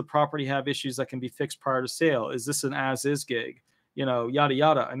property? Does the property have issues that can be fixed prior to sale? Is this an as-is gig? Yada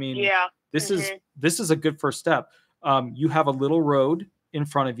yada. I mean, this is a good first step. You have a little road in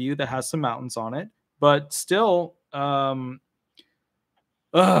front of you that has some mountains on it, but still.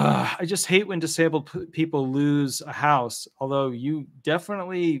 I just hate when disabled people lose a house. Although you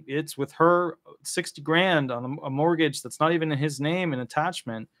definitely, it's with her $60,000 on a mortgage that's not even in his name and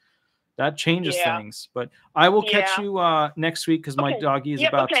attachment. That changes things. But I will catch you next week, because my doggy is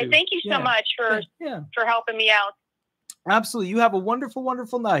about to. Okay, thank you so much for helping me out. Absolutely. You have a wonderful,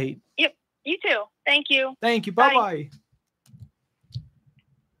 wonderful night. Yep, you too. Thank you. Thank you. Bye-bye.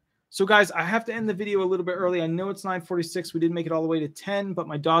 So guys, I have to end the video a little bit early. I know it's 9:46. We didn't make it all the way to 10, but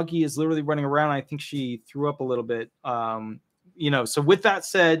my doggy is literally running around. I think she threw up a little bit. So with that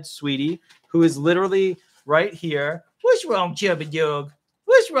said, sweetie, who is literally right here. What's wrong, chubby dog?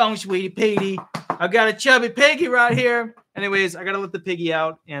 What's wrong, sweetie Petey? I got a chubby piggy right here. Anyways, I got to let the piggy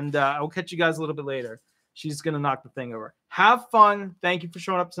out, and I will catch you guys a little bit later. She's going to knock the thing over. Have fun. Thank you for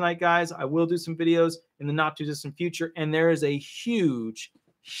showing up tonight, guys. I will do some videos in the not too distant future, and there is a huge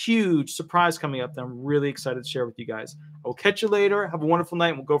surprise coming up that I'm really excited to share with you guys. I will catch you later. Have a wonderful night,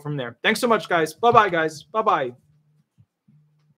 and we'll go from there. Thanks so much, guys. Bye-bye, guys. Bye-bye.